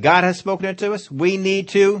 we know that God has spoken it to us, we need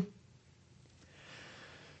to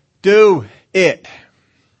do it.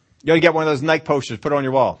 You ought to get one of those Nike posters, put it on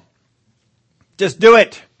your wall. Just do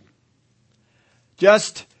it.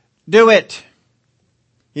 Just do it.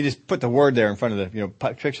 You just put the word there in front of the,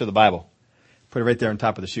 picture of the Bible. Put it right there on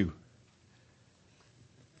top of the shoe.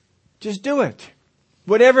 Just do it.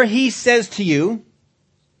 Whatever he says to you,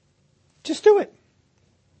 just do it.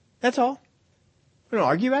 That's all. We don't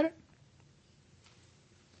argue about it.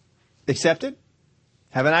 Accept it.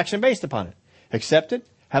 Have an action based upon it. Accept it.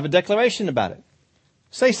 Have a declaration about it.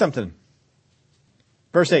 Say something.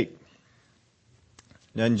 Verse 8.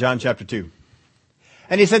 In John chapter 2.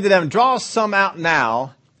 And he said to them, draw some out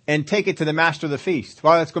now and take it to the master of the feast.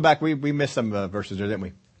 Well, let's go back. We missed some verses there, didn't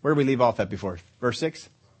we? Where did we leave off at before? Verse 6?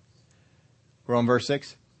 We're on verse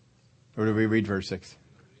 6? Or did we read verse 6?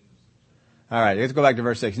 All right, let's go back to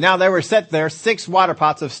verse 6. Now there were set there 6 water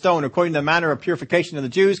pots of stone according to the manner of purification of the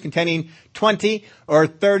Jews, containing 20 or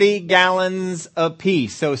 30 gallons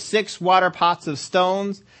apiece. So 6 water pots of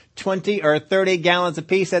stones, 20 or 30 gallons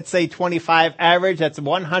apiece. Let's say 25 average. That's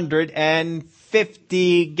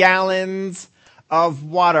 150 gallons of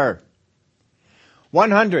water.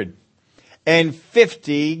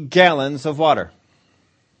 150 gallons of water.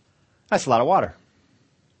 That's a lot of water.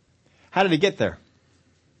 How did it get there?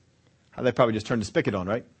 They probably just turned the spigot on,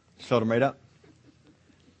 right? Filled them right up.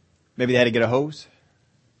 Maybe they had to get a hose.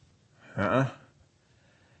 Now,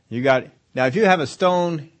 if you have a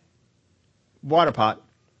stone water pot,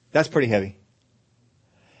 that's pretty heavy.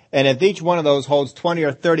 And if each one of those holds 20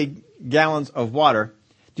 or 30 gallons of water,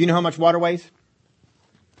 do you know how much water weighs?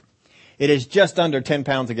 It is just under 10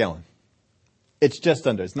 pounds a gallon. It's just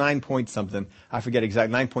under. It's 9 point something. I forget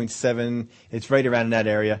exact. 9.7. It's right around in that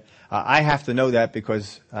area. I have to know that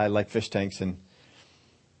because I like fish tanks, and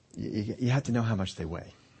you have to know how much they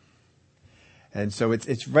weigh. And so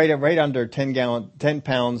it's right under 10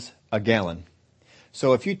 pounds a gallon.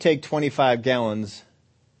 So if you take 25 gallons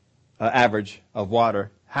average of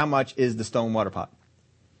water, how much is the stone water pot?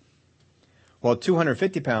 Well,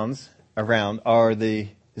 250 pounds around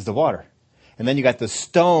is the water. And then you got the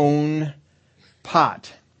stone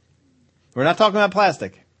pot. We're not talking about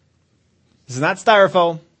plastic. This is not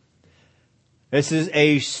styrofoam. This is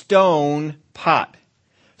a stone pot.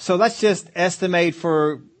 So let's just estimate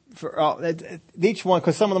for each one,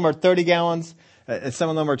 because some of them are 30 gallons, and some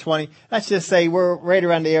of them are 20. Let's just say we're right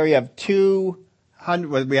around the area of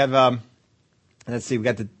 200. We have, let's see, we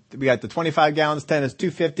got the 25 gallons, 10 is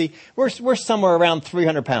 250. We're somewhere around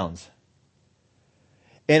 300 pounds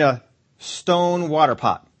in a stone water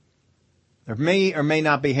pot. There may or may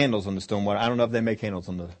not be handles on the stone water. I don't know if they make handles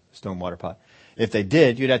on the stone water pot. If they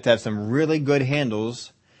did, you'd have to have some really good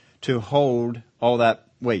handles to hold all that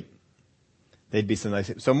weight. They'd be so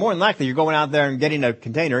nice. So more than likely, you're going out there and getting a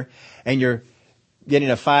container, and you're getting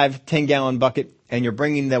a 10 gallon bucket, and you're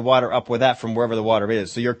bringing the water up with that from wherever the water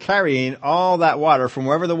is. So you're carrying all that water from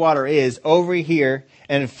wherever the water is over here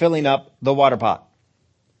and filling up the water pot.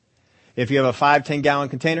 If you have a 10 gallon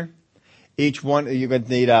container, each one, you're going to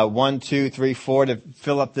need 1, 2, 3, 4 to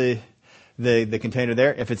fill up the container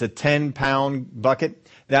there. If it's a 10 pound bucket,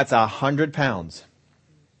 that's 100 pounds.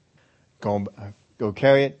 Go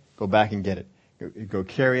carry it, go back and get it. Go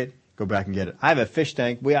carry it, go back and get it. I have a fish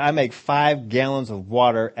tank. I make 5 gallons of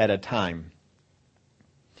water at a time.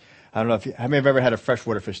 I don't know how many of you have ever had a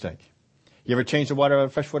freshwater fish tank? You ever changed the water of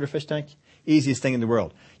a freshwater fish tank? Easiest thing in the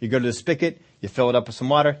world. You go to the spigot, you fill it up with some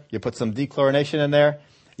water, you put some dechlorination in there,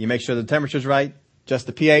 you make sure the temperature's right, just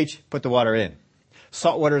the pH, put the water in.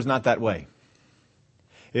 Salt water is not that way.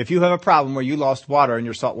 If you have a problem where you lost water in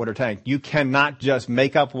your saltwater tank, you cannot just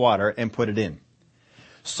make up water and put it in.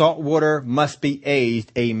 Salt water must be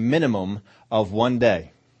aged a minimum of 1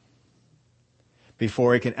 day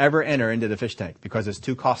before it can ever enter into the fish tank, because it's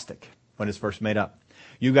too caustic when it's first made up.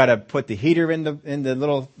 You got to put the heater in the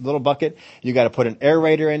little bucket. You got to put an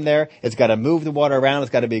aerator in there. It's got to move the water around.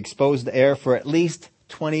 It's got to be exposed to air for at least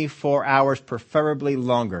 24 hours, preferably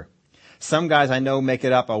longer. Some guys I know make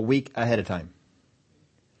it up a week ahead of time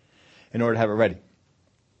in order to have it ready.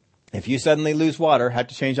 If you suddenly lose water, have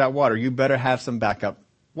to change out water, you better have some backup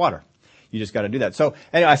water. You just got to do that. So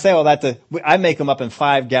anyway, I say all that I make them up in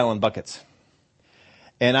 5 gallon buckets.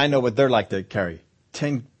 And I know what they're like to carry.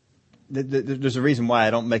 There's a reason why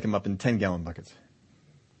I don't make them up in 10 gallon buckets.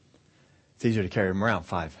 It's easier to carry them around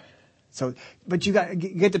 5. So, but you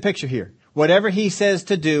get the picture here. Whatever he says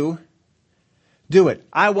to do, do it.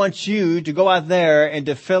 I want you to go out there and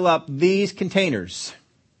to fill up these containers.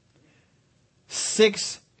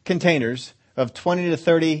 6 containers of 20 to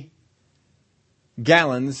 30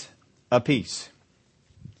 gallons apiece.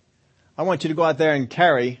 I want you to go out there and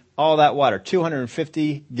carry all that water,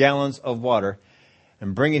 250 gallons of water,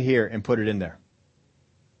 and bring it here and put it in there.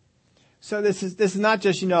 So this is not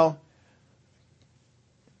just,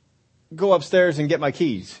 go upstairs and get my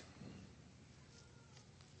keys.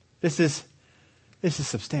 This is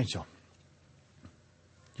substantial.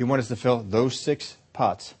 You want us to fill those 6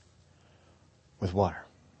 pots with water.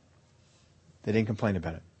 They didn't complain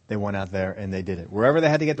about it. They went out there and they did it. Wherever they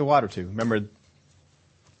had to get the water to. Remember, you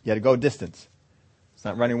had to go distance. It's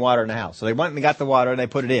not running water in the house. So they went and got the water and they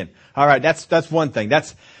put it in. All right, that's one thing.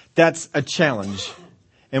 That's a challenge.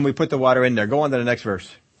 And we put the water in there. Go on to the next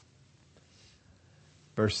verse.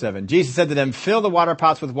 Verse 7. Jesus said to them, fill the water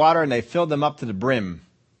pots with water, and they filled them up to the brim.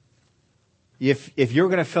 If you're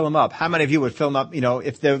going to fill them up, how many of you would fill them up?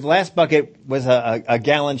 If the last bucket was a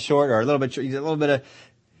gallon short or a little bit of,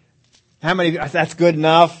 how many of you, that's good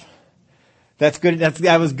enough? That's good.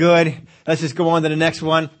 That was good. Let's just go on to the next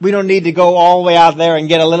one. We don't need to go all the way out there and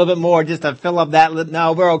get a little bit more just to fill up that.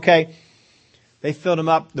 No, we're okay. They filled them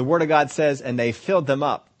up. The Word of God says, and they filled them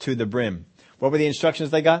up to the brim. What were the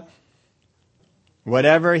instructions they got?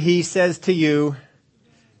 Whatever He says to you,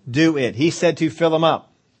 do it. He said to fill them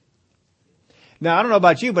up. Now, I don't know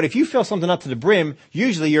about you, but if you fill something up to the brim,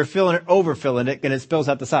 usually you're overfilling it, and it spills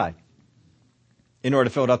out the side in order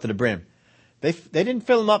to fill it up to the brim. They didn't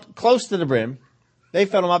fill them up close to the brim. They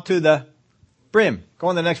filled them up to the brim. Go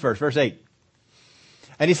on to the next verse, verse 8.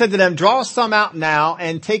 And he said to them, draw some out now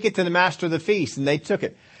and take it to the master of the feast. And they took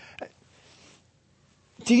it.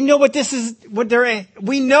 Do you know what this is?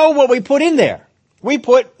 We know what we put in there. We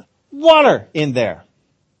put water in there.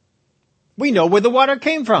 We know where the water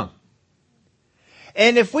came from.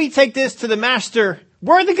 And if we take this to the master,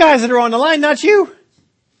 we're the guys that are on the line, not you.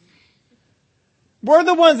 We're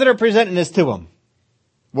the ones that are presenting this to him.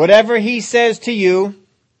 Whatever he says to you,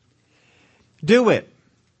 do it.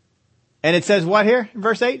 And it says what here in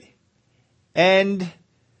verse 8? And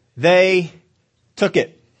they took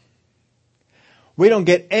it. We don't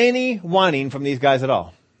get any whining from these guys at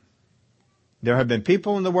all. There have been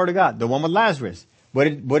people in the Word of God. The one with Lazarus. What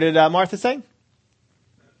did Martha say?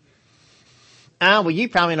 Oh, well, you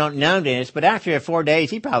probably don't know this, but after 4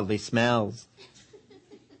 days, he probably smells.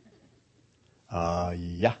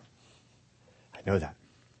 Yeah. I know that.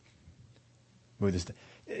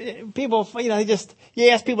 People, you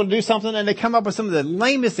ask people to do something and they come up with some of the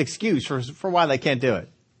lamest excuse for why they can't do it.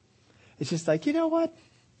 It's just like, you know what?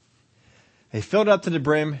 They filled it up to the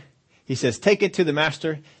brim. He says, take it to the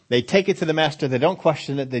master. They take it to the master. They don't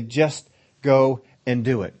question it. They just go and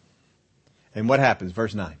do it. And what happens?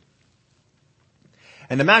 Verse 9.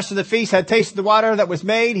 And the master of the feast had tasted the water that was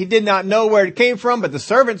made. He did not know where it came from, but the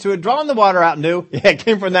servants who had drawn the water out knew. Yeah, it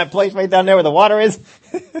came from that place right down there where the water is.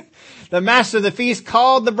 The master of the feast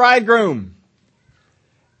called the bridegroom.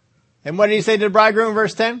 And what did he say to the bridegroom,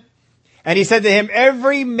 verse 10? And he said to him,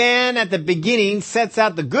 every man at the beginning sets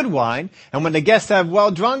out the good wine, and when the guests have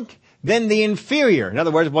well drunk, then the inferior. In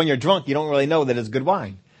other words, when you're drunk, you don't really know that it's good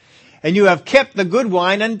wine. And you have kept the good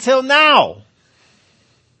wine until now.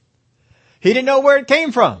 He didn't know where it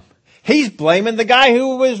came from. He's blaming the guy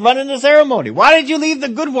who was running the ceremony. Why did you leave the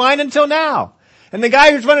good wine until now? And the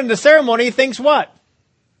guy who's running the ceremony thinks what?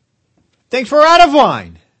 Thinks we're out of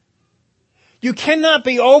wine. You cannot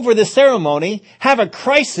be over the ceremony, have a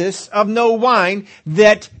crisis of no wine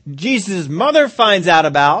that Jesus' mother finds out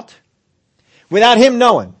about without him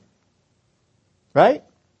knowing. Right?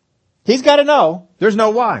 He's got to know there's no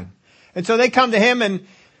wine. And so they come to him and,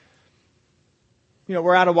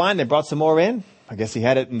 we're out of wine. They brought some more in. I guess he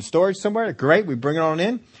had it in storage somewhere. Great. We bring it on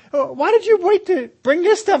in. Oh, why did you wait to bring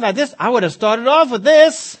this stuff out? I would have started off with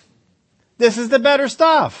this. This is the better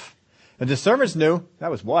stuff. And the servants knew that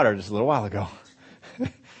was water just a little while ago.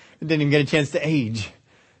 It didn't even get a chance to age.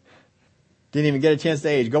 Didn't even get a chance to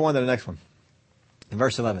age. Go on to the next one. In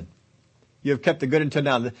verse 11. You have kept the good until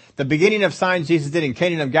now. The beginning of signs Jesus did in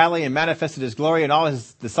Cana of Galilee and manifested his glory, and all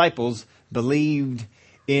his disciples believed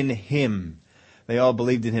in him. They all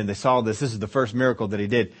believed in him. They saw this. This is the first miracle that he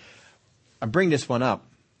did. I bring this one up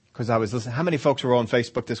because I was listening. How many folks were on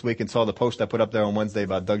Facebook this week and saw the post I put up there on Wednesday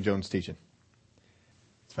about Doug Jones teaching?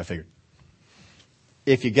 That's what I figured.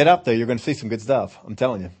 If you get up there, you're going to see some good stuff. I'm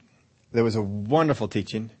telling you. There was a wonderful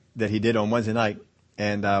teaching that he did on Wednesday night.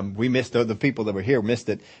 And we missed the people that were here missed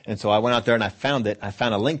it. And so I went out there and I found it. I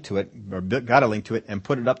found a link to it, or got a link to it, and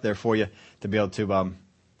put it up there for you to be able to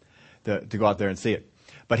go out there and see it.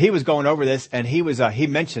 But he was going over this, and he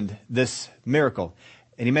mentioned this miracle,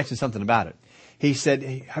 and he mentioned something about it. He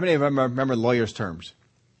said, "How many of you remember lawyers' terms?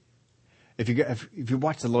 If you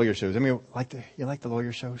watch the lawyer shows, I mean, you like the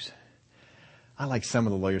lawyer shows? I like some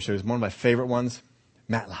of the lawyer shows. One of my favorite ones,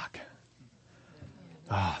 Matlock.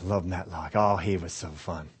 Oh, I love Matlock. Oh, he was so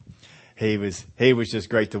fun. He was just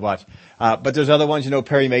great to watch. But there's other ones,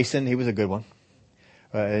 Perry Mason. He was a good one.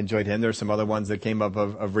 I enjoyed him. There's some other ones that came up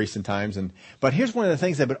of recent times. But here's one of the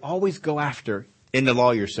things they would always go after in the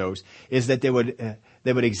lawyer shows is that they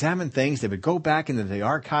would examine things. They would go back into the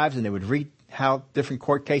archives and they would read how different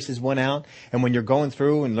court cases went out. And when you're going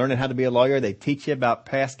through and learning how to be a lawyer, they teach you about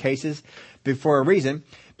past cases for a reason,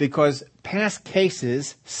 because past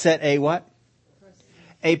cases set a what?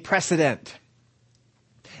 A precedent.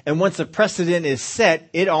 And once a precedent is set,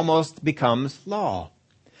 it almost becomes law.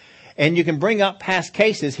 And you can bring up past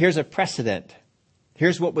cases. Here's a precedent.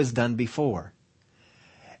 Here's what was done before.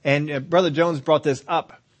 And Brother Jones brought this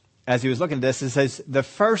up as he was looking at this. It says the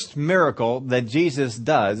first miracle that Jesus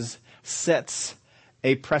does sets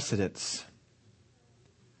a precedence.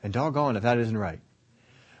 And doggone if that isn't right.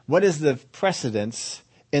 What is the precedence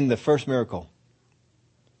in the first miracle?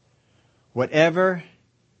 Whatever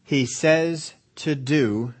he says to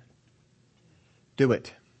do, do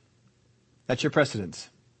it. That's your precedence.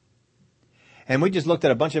 And we just looked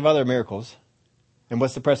at a bunch of other miracles. And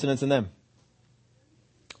what's the precedence in them?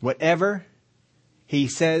 Whatever he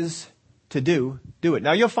says to do, do it.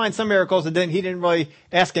 Now you'll find some miracles that he didn't really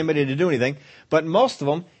ask anybody to do anything. But most of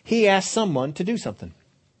them, he asked someone to do something.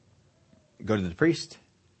 go to the priest,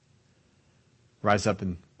 rise up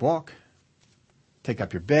and walk, take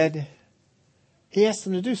up your bed. He asked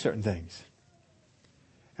them to do certain things.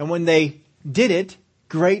 And when they did it,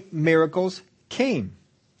 great miracles came.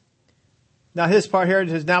 Now his part here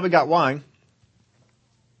is now we got wine.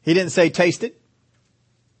 He didn't say taste it.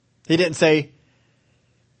 He didn't say,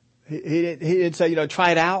 he didn't say,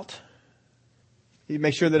 try it out. He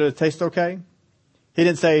make sure that it tastes okay. He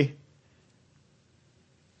didn't say,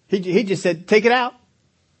 he just said, take it out.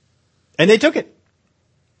 And they took it.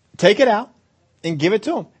 Take it out and give it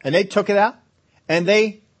to him. And they took it out and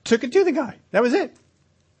they took it to the guy. That was it.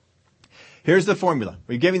 Here's the formula.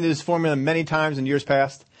 We've given you this formula many times in years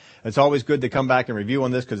past. It's always good to come back and review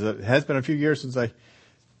on this because it has been a few years since I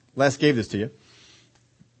last gave this to you.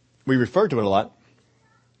 We refer to it a lot.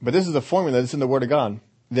 But this is a formula that's in the Word of God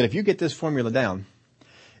that if you get this formula down,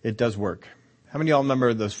 it does work. How many of y'all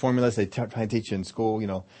remember those formulas they try to teach you in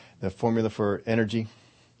school? The formula for energy,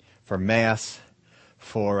 for mass,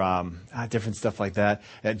 for different stuff like that.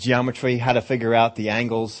 Geometry, how to figure out the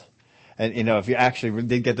angles. And, if you actually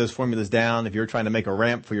did get those formulas down, if you were trying to make a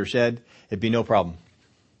ramp for your shed, it'd be no problem.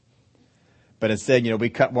 But instead, we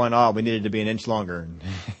cut one off. We needed to be an inch longer. And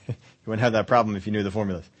you wouldn't have that problem if you knew the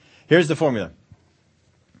formulas. Here's the formula.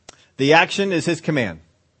 The action is His command.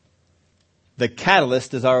 The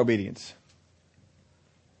catalyst is our obedience.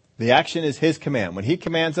 The action is His command. When He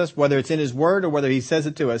commands us, whether it's in His Word or whether He says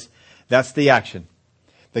it to us, that's the action.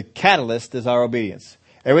 The catalyst is our obedience.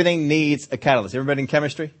 Everything needs a catalyst. Everybody in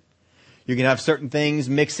chemistry? You can have certain things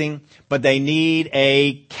mixing, but they need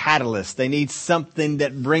a catalyst. They need something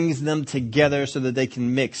that brings them together so that they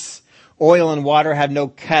can mix. Oil and water have no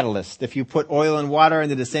catalyst. If you put oil and water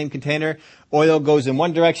into the same container, oil goes in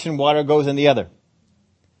one direction, water goes in the other.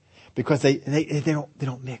 Because they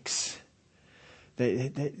don't mix.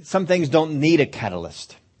 Some things don't need a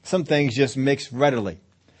catalyst. Some things just mix readily.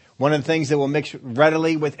 One of the things that will mix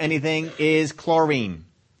readily with anything is chlorine.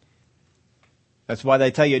 That's why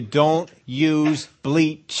they tell you don't use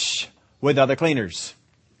bleach with other cleaners.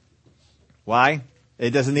 Why? It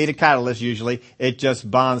doesn't need a catalyst usually. It just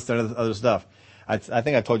bonds to other stuff. I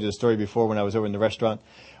think I told you the story before when I was over in the restaurant.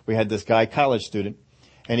 We had this guy, college student,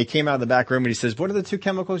 and he came out of the back room and he says, what are the two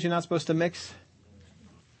chemicals you're not supposed to mix?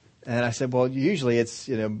 And I said, well, usually it's,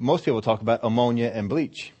 most people talk about ammonia and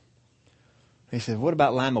bleach. He said, what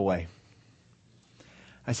about lime-away?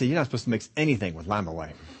 I said, you're not supposed to mix anything with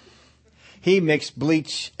lime-away. He mixed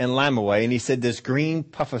bleach and lime-away, and he said this green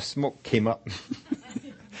puff of smoke came up.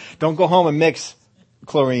 Don't go home and mix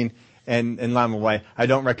chlorine and lime-away. I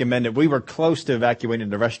don't recommend it. We were close to evacuating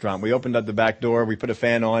the restaurant. We opened up the back door, we put a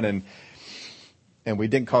fan on, and we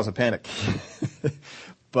didn't cause a panic.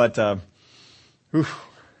 But that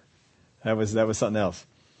was something else.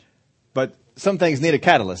 But some things need a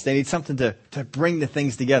catalyst. They need something to bring the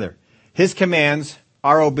things together. His commands,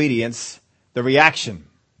 our obedience, the reaction.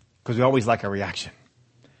 Because we always like a reaction.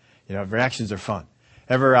 Reactions are fun.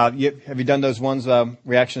 Have you done those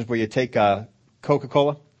reactions where you take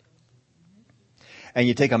Coca-Cola and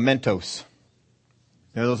you take a Mentos?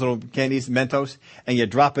 Those little candies, Mentos, and you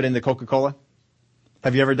drop it in the Coca-Cola?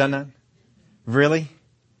 Have you ever done that? Really?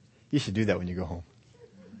 You should do that when you go home.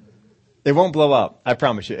 It won't blow up. I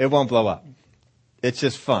promise you. It won't blow up. It's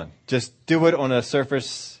just fun. Just do it on a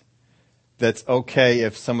surface that's okay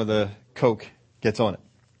if some of the Coke gets on it.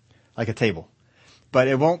 Like a table. But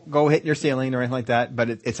it won't go hit your ceiling or anything like that, but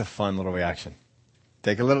it's a fun little reaction.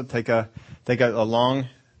 Take a long,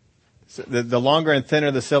 the longer and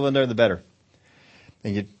thinner the cylinder, the better.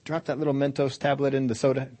 And you drop that little Mentos tablet in the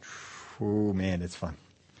soda. Oh man, it's fun.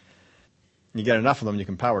 You get enough of them, you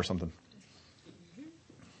can power something.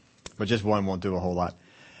 But just one won't do a whole lot.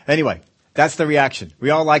 Anyway, that's the reaction. We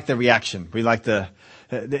all like the reaction. We like and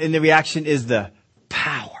the reaction is the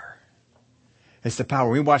power. It's the power.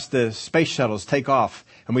 We watched the space shuttles take off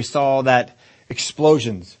and we saw that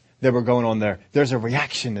explosions that were going on there. There's a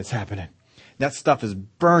reaction that's happening. That stuff is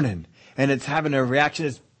burning and it's having a reaction.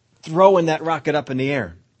 It's throwing that rocket up in the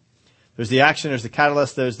air. There's the action. There's the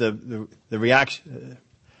catalyst. There's the reaction.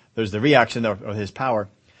 There's the reaction of His power.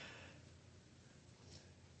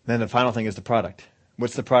 Then the final thing is the product.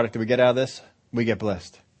 What's the product that we get out of this? We get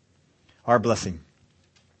blessed. Our blessing.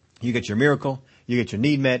 You get your miracle. You get your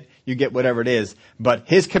need met. You get whatever it is. But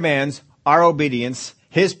His commands, our obedience,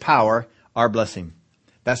 His power, our blessing.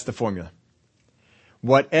 That's the formula.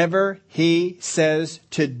 Whatever He says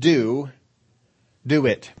to do, do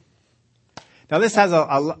it. Now this has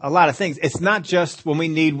a lot of things. It's not just when we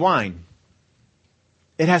need wine.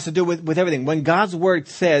 It has to do with everything. When God's Word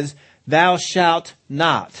says, thou shalt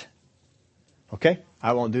not. Okay?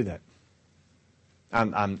 I won't do that.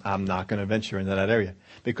 I'm not going to venture into that area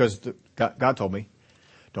because God told me,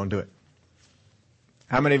 don't do it.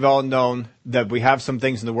 How many of y'all known that we have some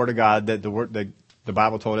things in the Word of God that the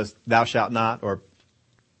Bible told us, thou shalt not, or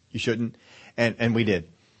you shouldn't, and we did.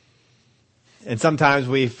 And sometimes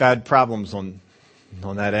we've had problems on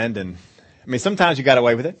that end, and I mean, sometimes you got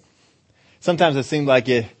away with it. Sometimes it seemed like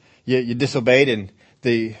you disobeyed and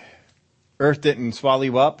the earth didn't swallow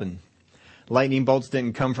you up and lightning bolts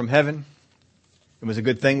didn't come from heaven. It was a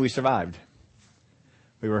good thing we survived.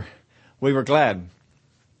 We were glad.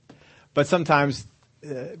 But sometimes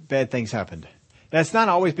bad things happened. That's not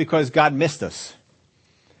always because God missed us.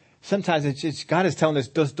 Sometimes it's just God is telling us,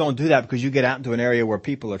 just don't do that because you get out into an area where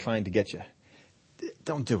people are trying to get you.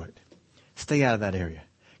 Don't do it. Stay out of that area.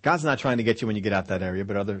 God's not trying to get you when you get out that area,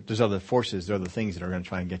 but there's other forces, there are other things that are going to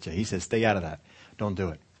try and get you. He says, stay out of that. Don't do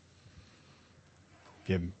it. If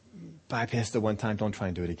you bypassed it one time, don't try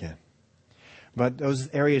and do it again. But those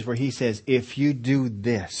areas where he says, if you do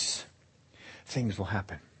this, things will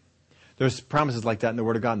happen. There's promises like that in the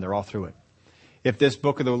Word of God, and they're all through it. If this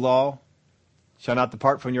book of the law shall not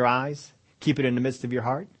depart from your eyes, keep it in the midst of your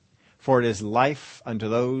heart, for it is life unto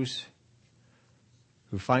those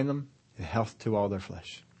who find them, and health to all their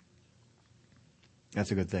flesh.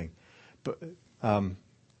 That's a good thing. But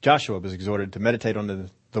Joshua was exhorted to meditate on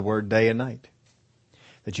the word day and night,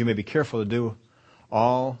 that you may be careful to do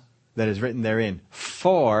all that is written therein.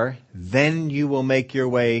 For then you will make your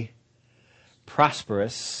way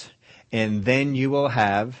prosperous, and then you will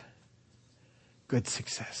have good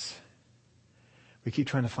success. We keep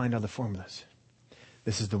trying to find other formulas.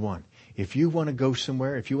 This is the one. If you want to go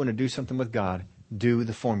somewhere, if you want to do something with God, do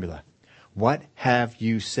the formula. What have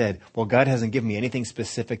you said? Well, God hasn't given me anything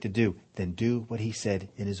specific to do. Then do what he said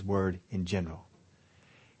in his word in general.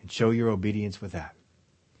 And show your obedience with that.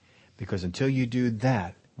 Because until you do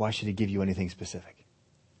that, why should he give you anything specific?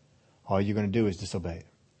 All you're going to do is disobey it.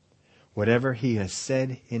 Whatever he has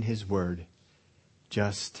said in his word,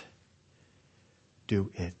 just do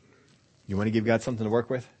it. You want to give God something to work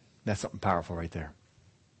with? That's something powerful right there.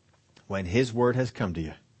 When his word has come to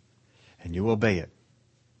you and you obey it,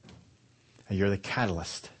 and you're the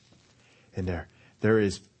catalyst in there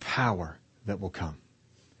is power that will come.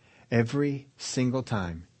 Every single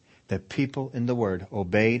time that people in the Word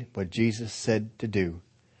obeyed what Jesus said to do,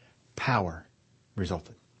 power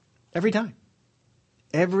resulted. Every time.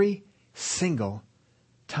 Every single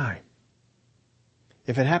time.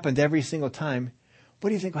 If it happened every single time, what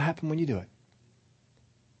do you think will happen when you do it?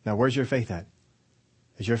 Now, where's your faith at?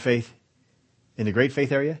 Is your faith in the great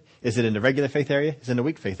faith area? Is it in the regular faith area? Is it in the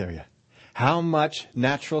weak faith area? How much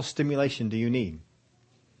natural stimulation do you need?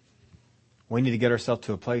 We need to get ourselves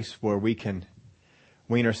to a place where we can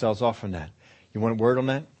wean ourselves off from that. You want a word on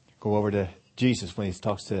that? Go over to Jesus when he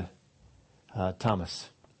talks to Thomas.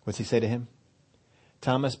 What's he say to him?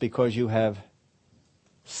 Thomas, because you have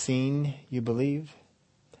seen, you believe?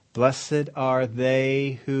 Blessed are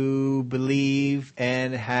they who believe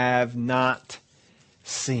and have not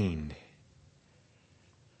seen.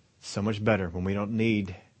 So much better when we don't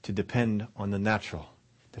need to depend on the natural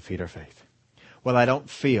to feed our faith. Well, I don't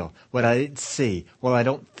feel. Well, I didn't see. Well, I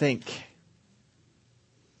don't think.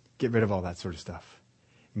 Get rid of all that sort of stuff.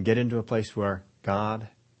 And get into a place where God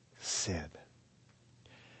said.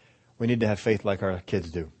 We need to have faith like our kids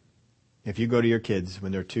do. If you go to your kids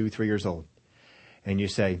when they're 2, 3 years old, and you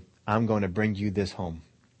say, I'm going to bring you this home.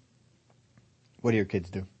 What do your kids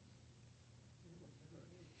do?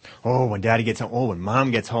 Oh, when daddy gets home. Oh, when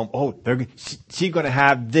mom gets home. Oh, she's going to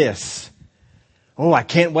have this. Oh, I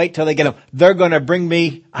can't wait till they get home. They're going to bring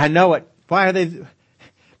me. I know it. Why are they?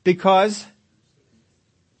 Because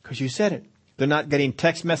you said it. They're not getting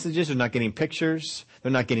text messages. They're not getting pictures.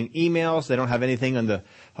 They're not getting emails. They don't have anything on the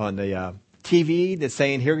TV that's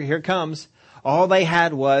saying, here it comes. All they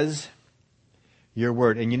had was your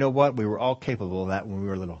word. And you know what? We were all capable of that when we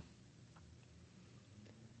were little.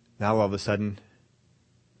 Now all of a sudden,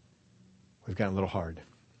 we've gotten a little hard.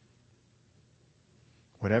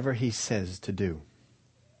 Whatever he says to do,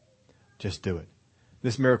 just do it.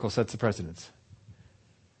 This miracle sets the precedence.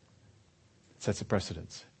 It sets the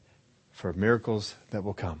precedence for miracles that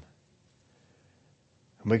will come.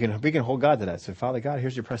 And we can hold God to that. So, Father God,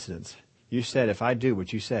 here's your precedence. You said if I do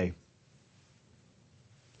what you say,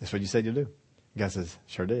 that's what you said you'll do. God says,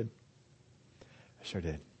 sure did. I sure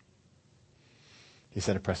did. He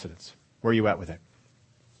set a precedence. Where are you at with it?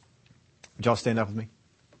 Would y'all stand up with me?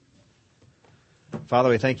 Father,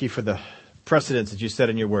 we thank you for the precedence that you set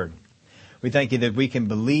in your word. We thank you that we can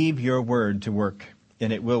believe your word to work,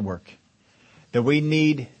 and it will work. That we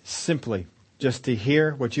need simply just to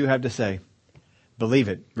hear what you have to say. Believe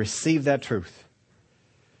it. Receive that truth.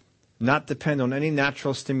 not depend on any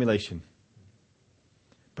natural stimulation,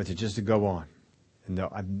 but to just to go on.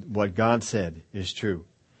 And what God said is true.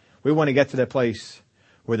 We want to get to that place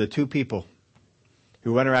where the two people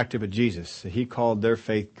who interacted with Jesus, he called their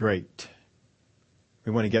faith great.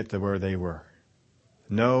 We want to get to where they were.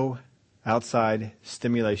 No outside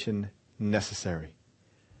stimulation necessary.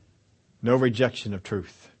 No rejection of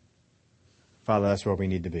truth. Father, that's where we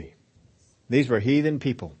need to be. These were heathen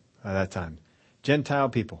people at that time. Gentile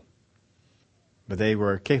people. But they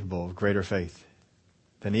were capable of greater faith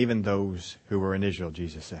than even those who were in Israel,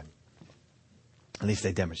 Jesus said. At least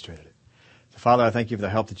they demonstrated it. So Father, I thank you for the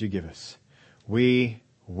help that you give us. We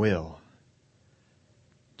will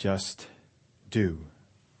just do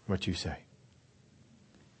what you say.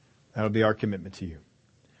 That'll be our commitment to you.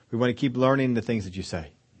 We want to keep learning the things that you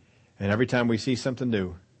say. And every time we see something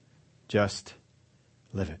new, just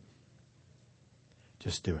live it.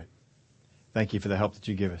 Just do it. Thank you for the help that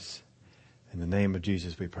you give us. In the name of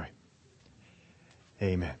Jesus we pray.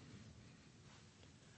 Amen.